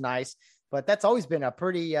 which is nice, but that's always been a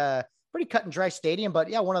pretty cut and dry stadium. But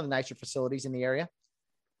yeah, one of the nicer facilities in the area.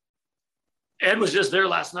 Ed was just there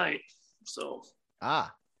last night. So,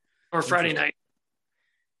 or Friday night.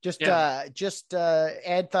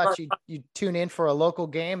 Ed thought you'd tune in for a local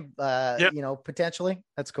game, potentially.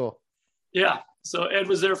 That's cool. Yeah. So Ed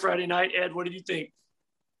was there Friday night. Ed, what did you think?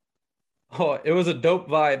 Oh, it was a dope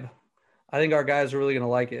vibe. I think our guys are really going to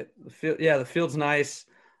like it. The field's nice.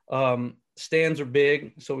 Stands are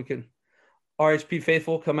big, so we can RHP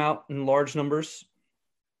faithful come out in large numbers.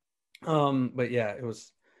 But yeah, it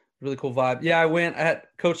was a really cool vibe. Yeah, I had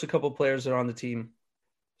coached a couple of players that are on the team,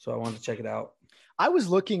 so I wanted to check it out. I was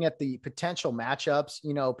looking at the potential matchups,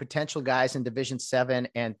 potential guys in Division 7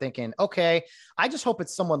 and thinking, okay, I just hope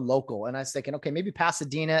it's someone local. And I was thinking, okay, maybe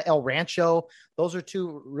Pasadena, El Rancho. Those are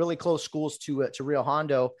 2 really close schools to Rio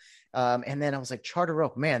Hondo. And then I was like, Charter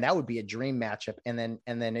Oak, man, that would be a dream matchup. And then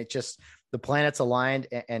it just, the planets aligned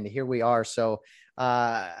and here we are. So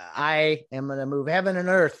I am going to move heaven and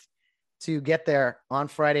earth to get there on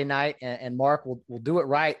Friday night, and Mark will do it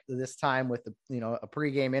right this time with a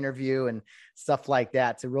pregame interview and stuff like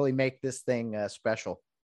that to really make this thing special.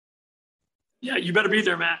 Yeah, you better be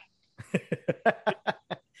there, Matt.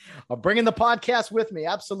 I'm bringing the podcast with me.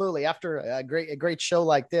 Absolutely. After a great show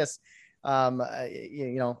like this,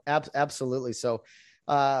 absolutely. So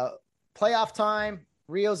playoff time,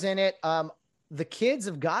 Rio's in it. The kids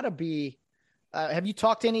have got to be, have you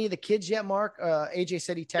talked to any of the kids yet, Mark? AJ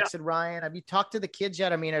said he texted Ryan. Have you talked to the kids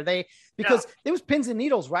yet? I mean, are they, because it was pins and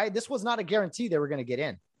needles, right? This was not a guarantee they were going to get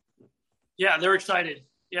in. Yeah, they're excited.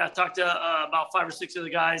 Yeah, I talked to about 5 or 6 of the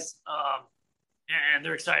guys, and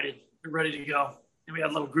they're excited. They're ready to go. And we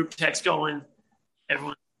have a little group text going.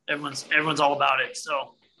 Everyone's all about it.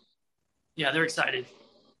 So, yeah, they're excited.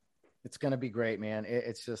 It's going to be great, man.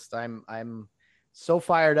 It's just I'm So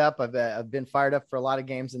fired up. I've been fired up for a lot of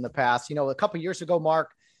games in the past. You know, a couple years ago,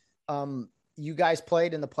 Mark, you guys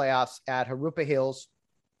played in the playoffs at Harupa Hills,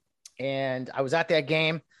 and I was at that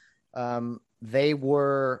game. They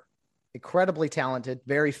were incredibly talented,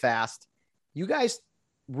 very fast. You guys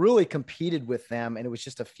really competed with them, and it was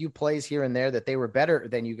just a few plays here and there that they were better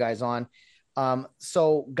than you guys on.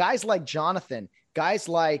 So guys like Jonathan, guys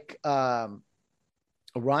like Ryan,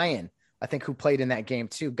 I think, who played in that game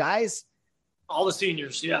too. Guys, all the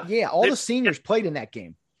seniors, yeah, the seniors played in that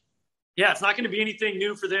game. Yeah, it's not going to be anything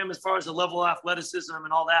new for them as far as the level of athleticism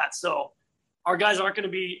and all that. So our guys aren't going to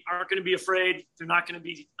be afraid. They're not going to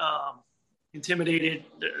be intimidated.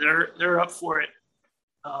 They're up for it.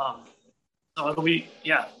 So it'll be,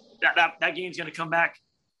 that game's going to come back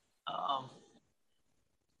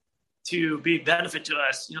to be a benefit to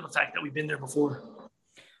us. You know, the fact that we've been there before.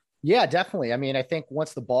 Yeah, definitely. I mean, I think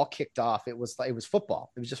once the ball kicked off, it was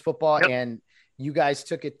football. It was just football, yep. And you guys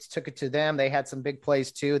took it to them. They had some big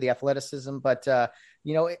plays too, the athleticism. But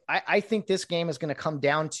you know, I think this game is going to come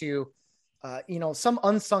down to you know, some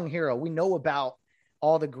unsung hero. We know about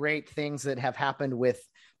all the great things that have happened with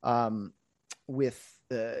you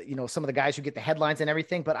know, some of the guys who get the headlines and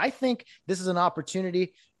everything. But I think this is an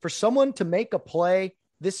opportunity for someone to make a play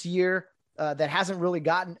this year that hasn't really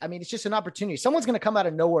gotten. I mean, it's just an opportunity. Someone's going to come out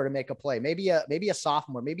of nowhere to make a play. Maybe a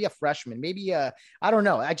sophomore, maybe a freshman, I don't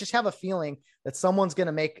know. I just have a feeling that someone's going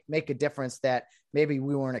to make a difference that maybe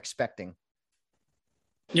we weren't expecting.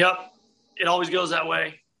 Yep. It always goes that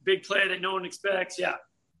way. Big play that no one expects. Yeah.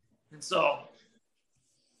 And so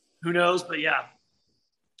who knows, but yeah.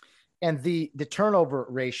 And the turnover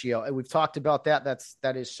ratio, we've talked about that.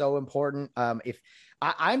 That is so important. If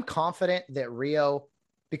I'm confident that Rio,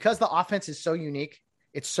 because the offense is so unique,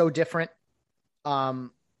 it's so different.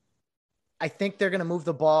 I think they're going to move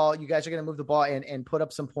the ball. You guys are going to move the ball and put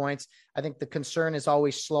up some points. I think the concern is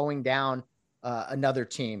always slowing down another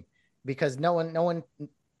team, because no one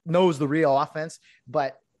knows the Rio offense.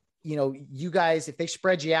 But you know, you guys, if they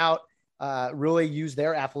spread you out, really use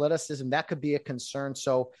their athleticism, that could be a concern.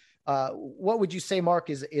 So what would you say, Mark,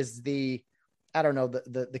 is the, I don't know,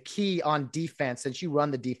 the key on defense, since you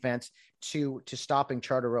run the defense, to stopping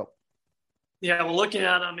Charter Oak? Yeah, well, looking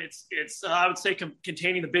at them, it's I would say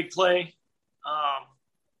containing the big play,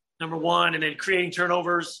 number one, and then creating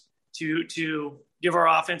turnovers to give our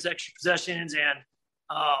offense extra possessions, and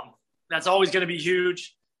that's always going to be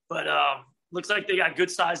huge. But looks like they got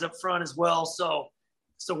good size up front as well. So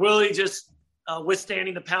really just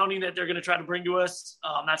withstanding the pounding that they're going to try to bring to us,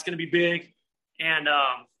 that's going to be big, and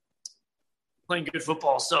playing good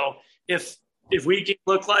football. So if we can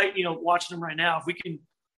look like, you know, watching them right now, if we can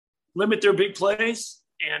limit their big plays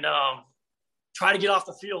and try to get off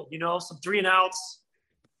the field, you know, some 3 and outs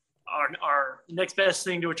are the next best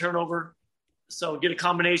thing to a turnover. So get a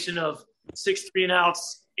combination of 6 3 and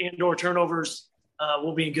outs and or turnovers,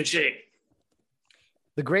 we'll be in good shape.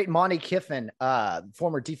 The great Monty Kiffin,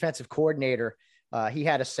 former defensive coordinator, he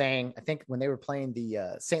had a saying, I think when they were playing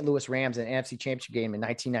the St. Louis Rams in an NFC Championship game in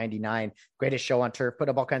 1999, greatest show on turf, put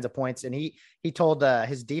up all kinds of points. And he told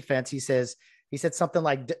his defense, he said something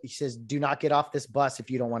like, do not get off this bus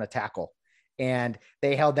if you don't want to tackle. And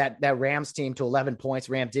they held that Rams team to 11 points.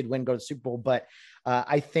 Rams did win, go to the Super Bowl. But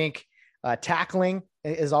I think tackling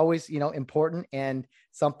is always, you know, important, and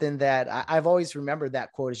something that I've always remembered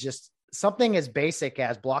that quote is just something as basic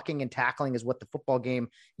as blocking and tackling is what the football game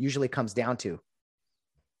usually comes down to.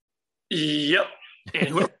 Yep.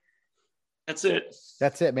 And that's it.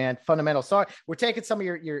 That's it, man. Fundamental. Sorry, we're taking some of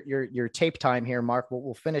your tape time here, Mark.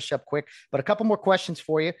 We'll finish up quick, but a couple more questions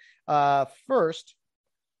for you. First,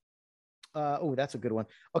 that's a good one.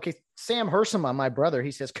 Okay, Sam Hersema, my brother,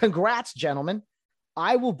 he says, "Congrats, gentlemen.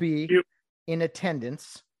 I will be in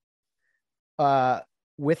attendance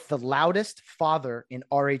with the loudest father in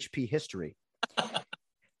RHP history.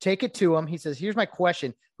 Take it to him." He says, "Here's my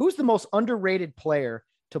question: who's the most underrated player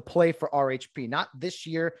to play for RHP? Not this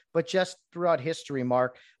year, but just throughout history,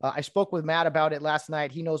 Mark." I spoke with Matt about it last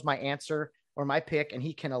night. He knows my answer or my pick, and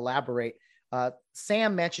he can elaborate.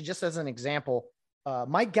 Sam mentioned, just as an example,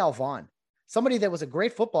 Mike Galvan, somebody that was a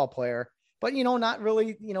great football player, but, you know, not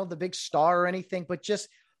really, you know, the big star or anything, but just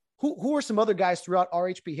who are some other guys throughout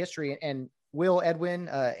RHP history? And Will, Edwin,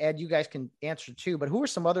 Ed, you guys can answer too, but who are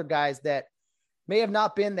some other guys that may have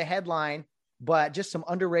not been the headline, but just some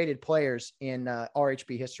underrated players in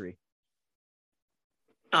RHP history?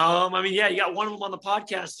 I mean, yeah, you got one of them on the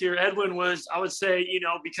podcast here. Edwin was, I would say, you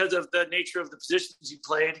know, because of the nature of the positions he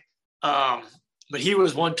played, but he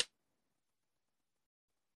was one.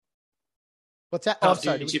 What's that? Oh, I'm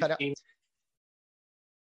sorry. Did we cut out?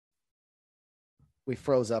 We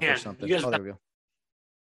froze up or something. Oh, there we go.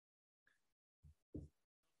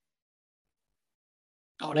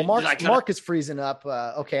 Oh, Well, Mark is freezing up.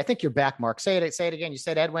 Okay, I think you're back, Mark. Say it again. You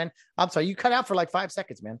said Edwin. I'm sorry, you cut out for like 5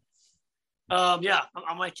 seconds, man. Yeah,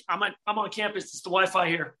 I'm on campus. It's the Wi-Fi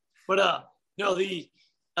here. But no,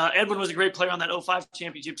 Edwin was a great player on that 05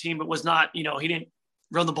 championship team, but was not, he didn't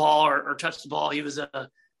run the ball or touch the ball. He was a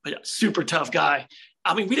super tough guy.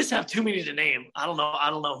 I mean, we just have too many to name. I don't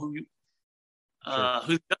know who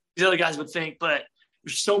these other guys would think, but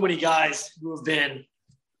there's so many guys who have been.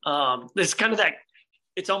 It's kind of that.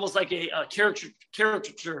 It's almost like a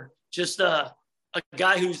caricature. Just a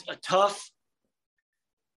guy who's a tough,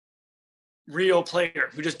 real player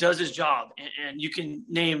who just does his job, and you can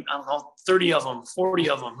name 30 of them, 40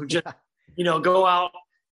 of them who just go out,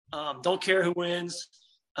 don't care who wins.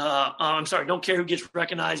 Don't care who gets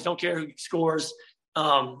recognized, don't care who scores,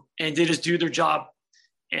 and they just do their job.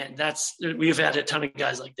 And we've had a ton of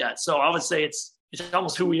guys like that. So I would say it's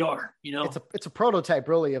almost who we are, It's a prototype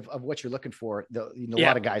really of what you're looking for. A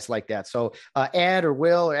lot of guys like that. So Ed or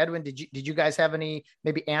Will or Edwin, did you guys have any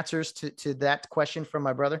maybe answers to that question from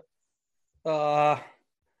my brother? I'd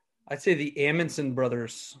say the Amundsen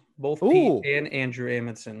brothers, both Ooh. Pete and Andrew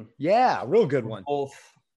Amundsen. Yeah, real good one. Both.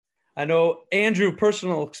 I know Andrew,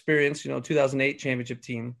 personal experience, 2008 championship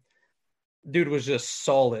team. Dude was just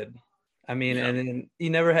solid. I mean, and he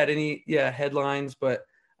never had any headlines, but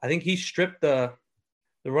I think he stripped the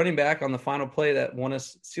running back on the final play that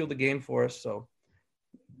sealed the game for us. So,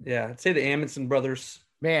 yeah, I'd say the Amundsen brothers.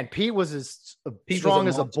 Man, Pete was as strong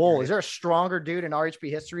as a bull. Is there a stronger dude in RHP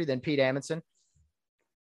history than Pete Amundsen?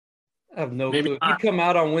 I have no clue. He'd come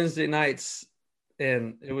out on Wednesday nights,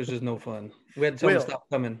 and it was just no fun. We had to tell him to stop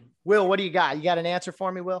coming. Will, what do you got? You got an answer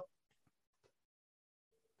for me, Will?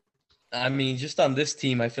 I mean, just on this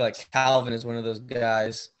team, I feel like Calvin is one of those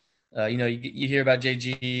guys. You hear about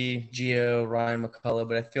JG, Gio, Ryan McCullough,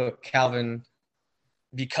 but I feel like Calvin,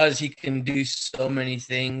 because he can do so many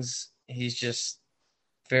things, he's just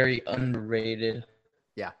very underrated.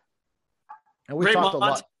 Yeah. And we talked a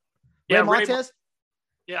lot. Yeah, Montez?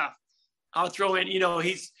 Yeah. I'll throw in,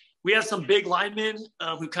 we have some big linemen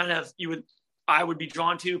who kind of I would be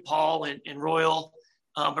drawn to, Paul and Royal.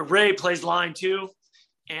 But Ray plays line too,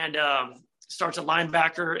 and starts a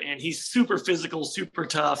linebacker, and he's super physical, super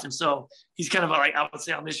tough. And so he's kind of like, I would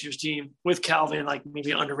say, on this year's team with Calvin, like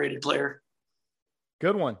maybe an underrated player.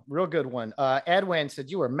 Good one. Real good one. Edwin said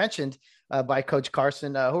you were mentioned by Coach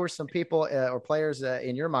Carson. Who are some people or players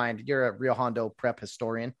in your mind? You're a Rio Hondo prep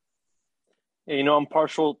historian. Yeah, I'm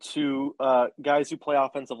partial to guys who play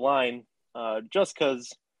offensive line just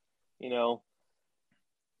because,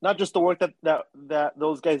 not just the work that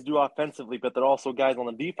those guys do offensively, but they're also guys on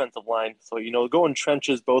the defensive line. So, going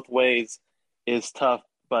trenches both ways is tough.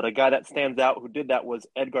 But a guy that stands out who did that was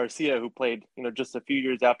Ed Garcia, who played, just a few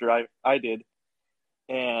years after I did.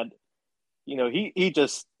 And,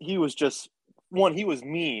 he was just one, he was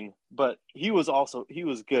mean, but he was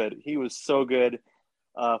good. He was so good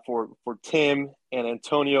for Tim and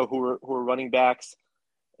Antonio, who were running backs.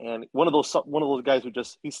 And one of those guys who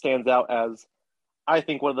he stands out as, I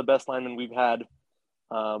think, one of the best linemen we've had.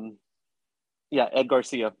 Ed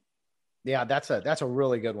Garcia. Yeah, that's a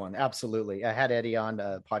really good one. Absolutely. I had Eddie on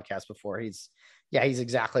the podcast before. He's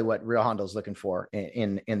exactly what Rio Hondo's looking for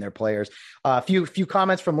in their players. A few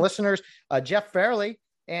comments from listeners. Jeff Fairley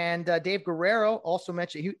and Dave Guerrero also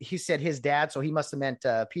mentioned, he said his dad, so he must have meant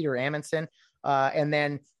Peter Amundsen. And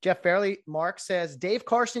then Jeff Fairley, Mark says Dave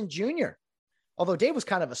Carson Jr., although Dave was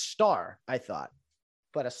kind of a star, I thought,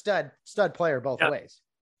 but a stud player both ways.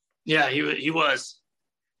 Yeah, he was.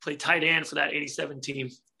 Played tight end for that 87 team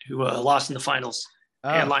who lost in the finals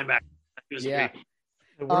and linebacker. He was yeah.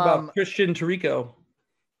 What about Christian Tirico?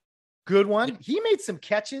 Good one. He made some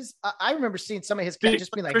catches. I remember seeing some of his catches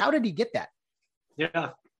being like, how did he get that? Yeah.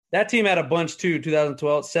 That team had a bunch too,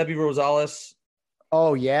 2012. Sebi Rosales.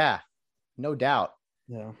 Oh, yeah. No doubt.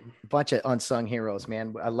 Yeah. A bunch of unsung heroes,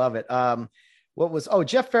 man. I love it.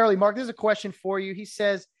 Jeff Fairley, Mark, there's a question for you. He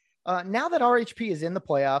says, now that RHP is in the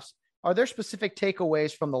playoffs, are there specific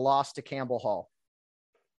takeaways from the loss to Campbell Hall?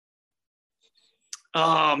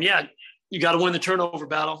 You got to win the turnover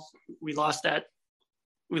battle. We lost it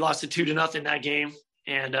 2-0 that game.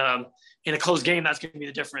 And in a close game, that's going to be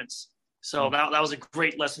the difference. So that was a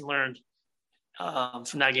great lesson learned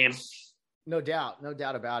from that game. No doubt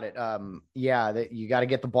about it. That you got to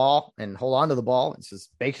get the ball and hold on to the ball. It's just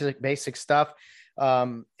basic stuff.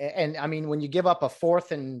 And I mean, when you give up a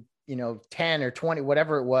 4th and 10 or 20,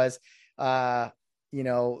 whatever it was, that's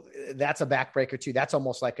a backbreaker too. That's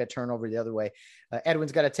almost like a turnover the other way.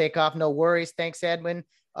 Edwin's got to take off. No worries. Thanks, Edwin.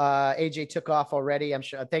 AJ took off already. I'm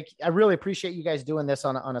sure. I really appreciate you guys doing this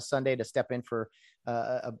on a Sunday to step in for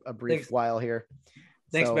a brief while here.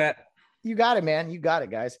 Thanks, So, Matt. You got it, man. You got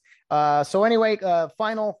it, guys. So anyway,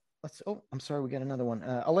 final. I'm sorry, we got another one.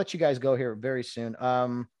 I'll let you guys go here very soon.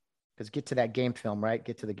 Because get to that game film, right?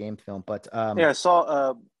 Get to the game film. But Yeah, I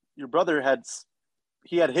saw your brother had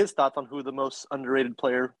his thoughts on who the most underrated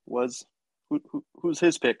player was. Who's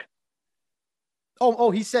his pick?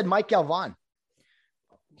 Oh, he said Mike Galvan.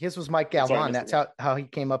 His was Mike Galvan. Sorry, That's how he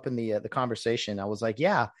came up in the conversation. I was like,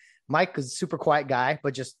 yeah, Mike is a super quiet guy,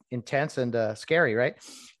 but just intense and scary, right?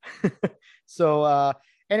 So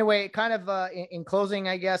anyway, kind of in closing,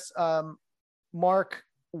 I guess, Mark,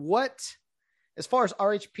 as far as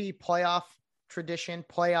RHP playoff tradition,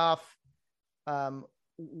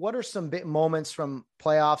 what are some big moments from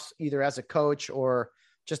playoffs, either as a coach or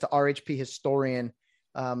just an RHP historian,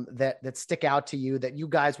 that stick out to you that you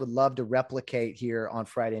guys would love to replicate here on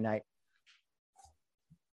Friday night?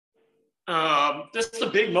 Just the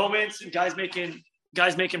big moments and guys making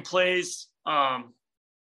plays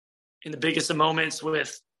in the biggest of moments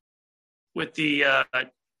with the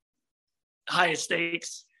highest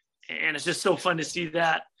stakes. And it's just so fun to see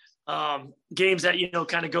that games that,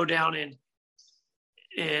 kind of go down in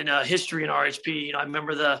history in RHP. I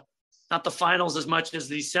remember not the finals as much as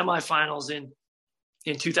the semifinals in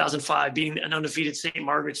 2005, being an undefeated St.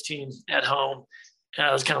 Margaret's team at home.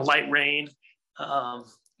 It was kind of light rain.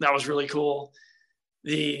 That was really cool.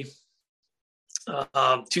 The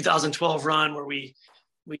 2012 run where we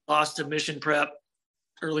lost to Mission Prep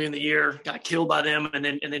early in the year, got killed by them, and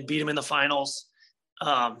then beat them in the finals.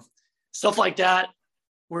 Stuff like that,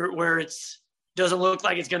 where it's doesn't look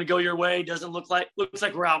like it's going to go your way, looks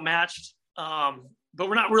like we're outmatched, but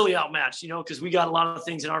we're not really outmatched, because we got a lot of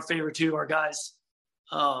things in our favor too. Our guys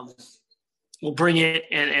will bring it,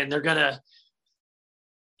 and they're gonna,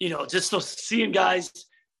 just so seeing guys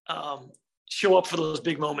show up for those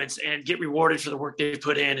big moments and get rewarded for the work they've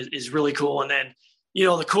put in is really cool. And then,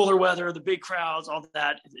 the cooler weather, the big crowds, all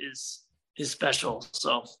that is special.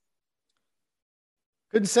 So.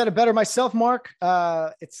 Couldn't said it better myself, Mark.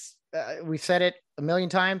 We've said it a million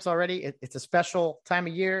times already. It's a special time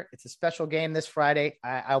of year. It's a special game this Friday.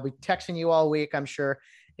 I'll be texting you all week, I'm sure,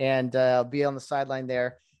 and I'll be on the sideline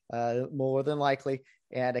there more than likely.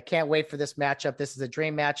 And I can't wait for this matchup. This is a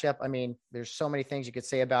dream matchup. I mean, there's so many things you could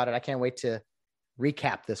say about it. I can't wait to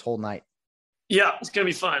recap this whole night. Yeah, it's going to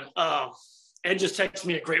be fun. Ed just texted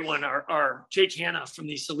me a great one. Our Jake Hanna from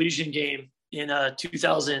the Salesian game in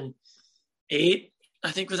 2008,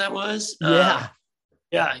 I think that was. Yeah.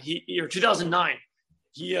 Or 2009.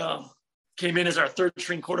 He came in as our third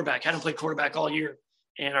string quarterback, hadn't played quarterback all year.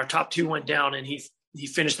 And our top two went down, and he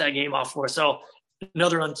finished that game off for us. So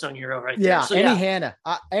another unsung hero right there. Yeah, so, Hanna,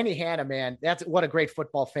 man. That's what a great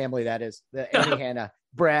football family that is. Annie Hanna,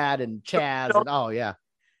 Brad and Chaz. And, oh, yeah.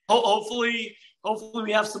 Hopefully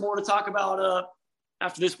we have some more to talk about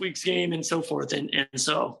after this week's game and so forth. And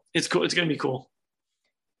so it's cool. It's going to be cool.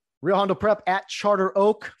 Real Hondo Prep at Charter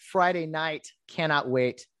Oak Friday night. Cannot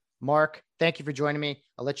wait. Mark, thank you for joining me.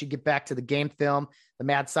 I'll let you get back to the game film, the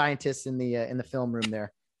mad scientists in the film room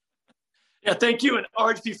there. Yeah, thank you. And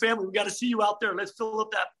RHP family, we got to see you out there. Let's fill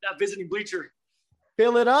up that visiting bleacher.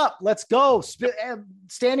 Fill it up. Let's go.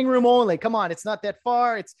 Standing room only. Come on. It's not that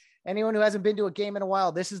far. It's anyone who hasn't been to a game in a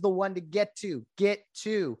while. This is the one to get to.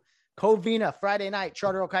 Covina, Friday night,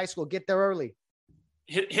 Charter Oak High School. Get there early.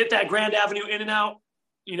 Hit that Grand Avenue in and out,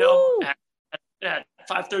 at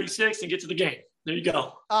 5:36 and get to the game. There you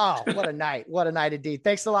go. Oh, what a night. What a night indeed.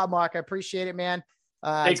 Thanks a lot, Mark. I appreciate it, man.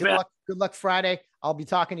 Thanks, Matt. Good luck Friday. I'll be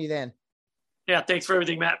talking to you then. Yeah, thanks for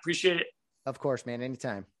everything, Matt. Appreciate it. Of course, man.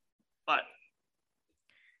 Anytime. Bye.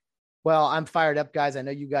 Well, I'm fired up, guys. I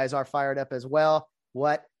know you guys are fired up as well.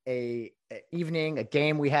 What a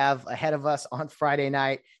game we have ahead of us on Friday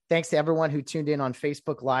night. Thanks to everyone who tuned in on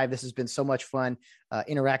Facebook Live. This has been so much fun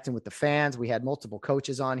interacting with the fans. We had multiple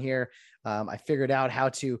coaches on here. I figured out how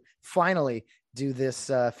to finally do this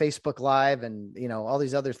Facebook Live and, all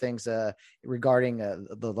these other things regarding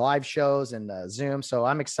the live shows and Zoom. So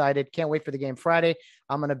I'm excited. Can't wait for the game Friday.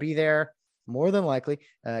 I'm going to be there more than likely.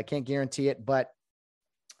 Can't guarantee it, but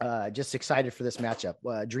just excited for this matchup.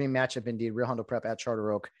 Dream matchup indeed. Real Hondo Prep at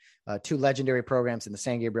Charter Oak. Two legendary programs in the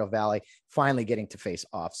San Gabriel Valley finally getting to face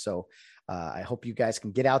off. So I hope you guys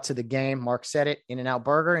can get out to the game. Mark said it, In-N-Out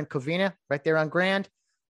Burger in Covina right there on Grand.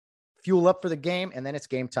 Fuel up for the game, and then it's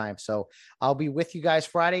game time. So I'll be with you guys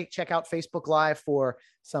Friday. Check out Facebook Live for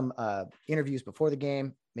some interviews before the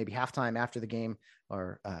game, maybe halftime after the game,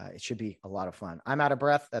 or it should be a lot of fun. I'm out of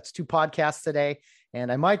breath. That's 2 podcasts today,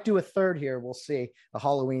 and I might do a third here. We'll see, a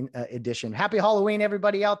Halloween edition. Happy Halloween,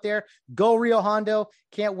 everybody out there. Go Real Hondo.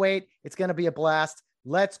 Can't wait. It's going to be a blast.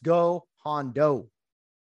 Let's go Hondo.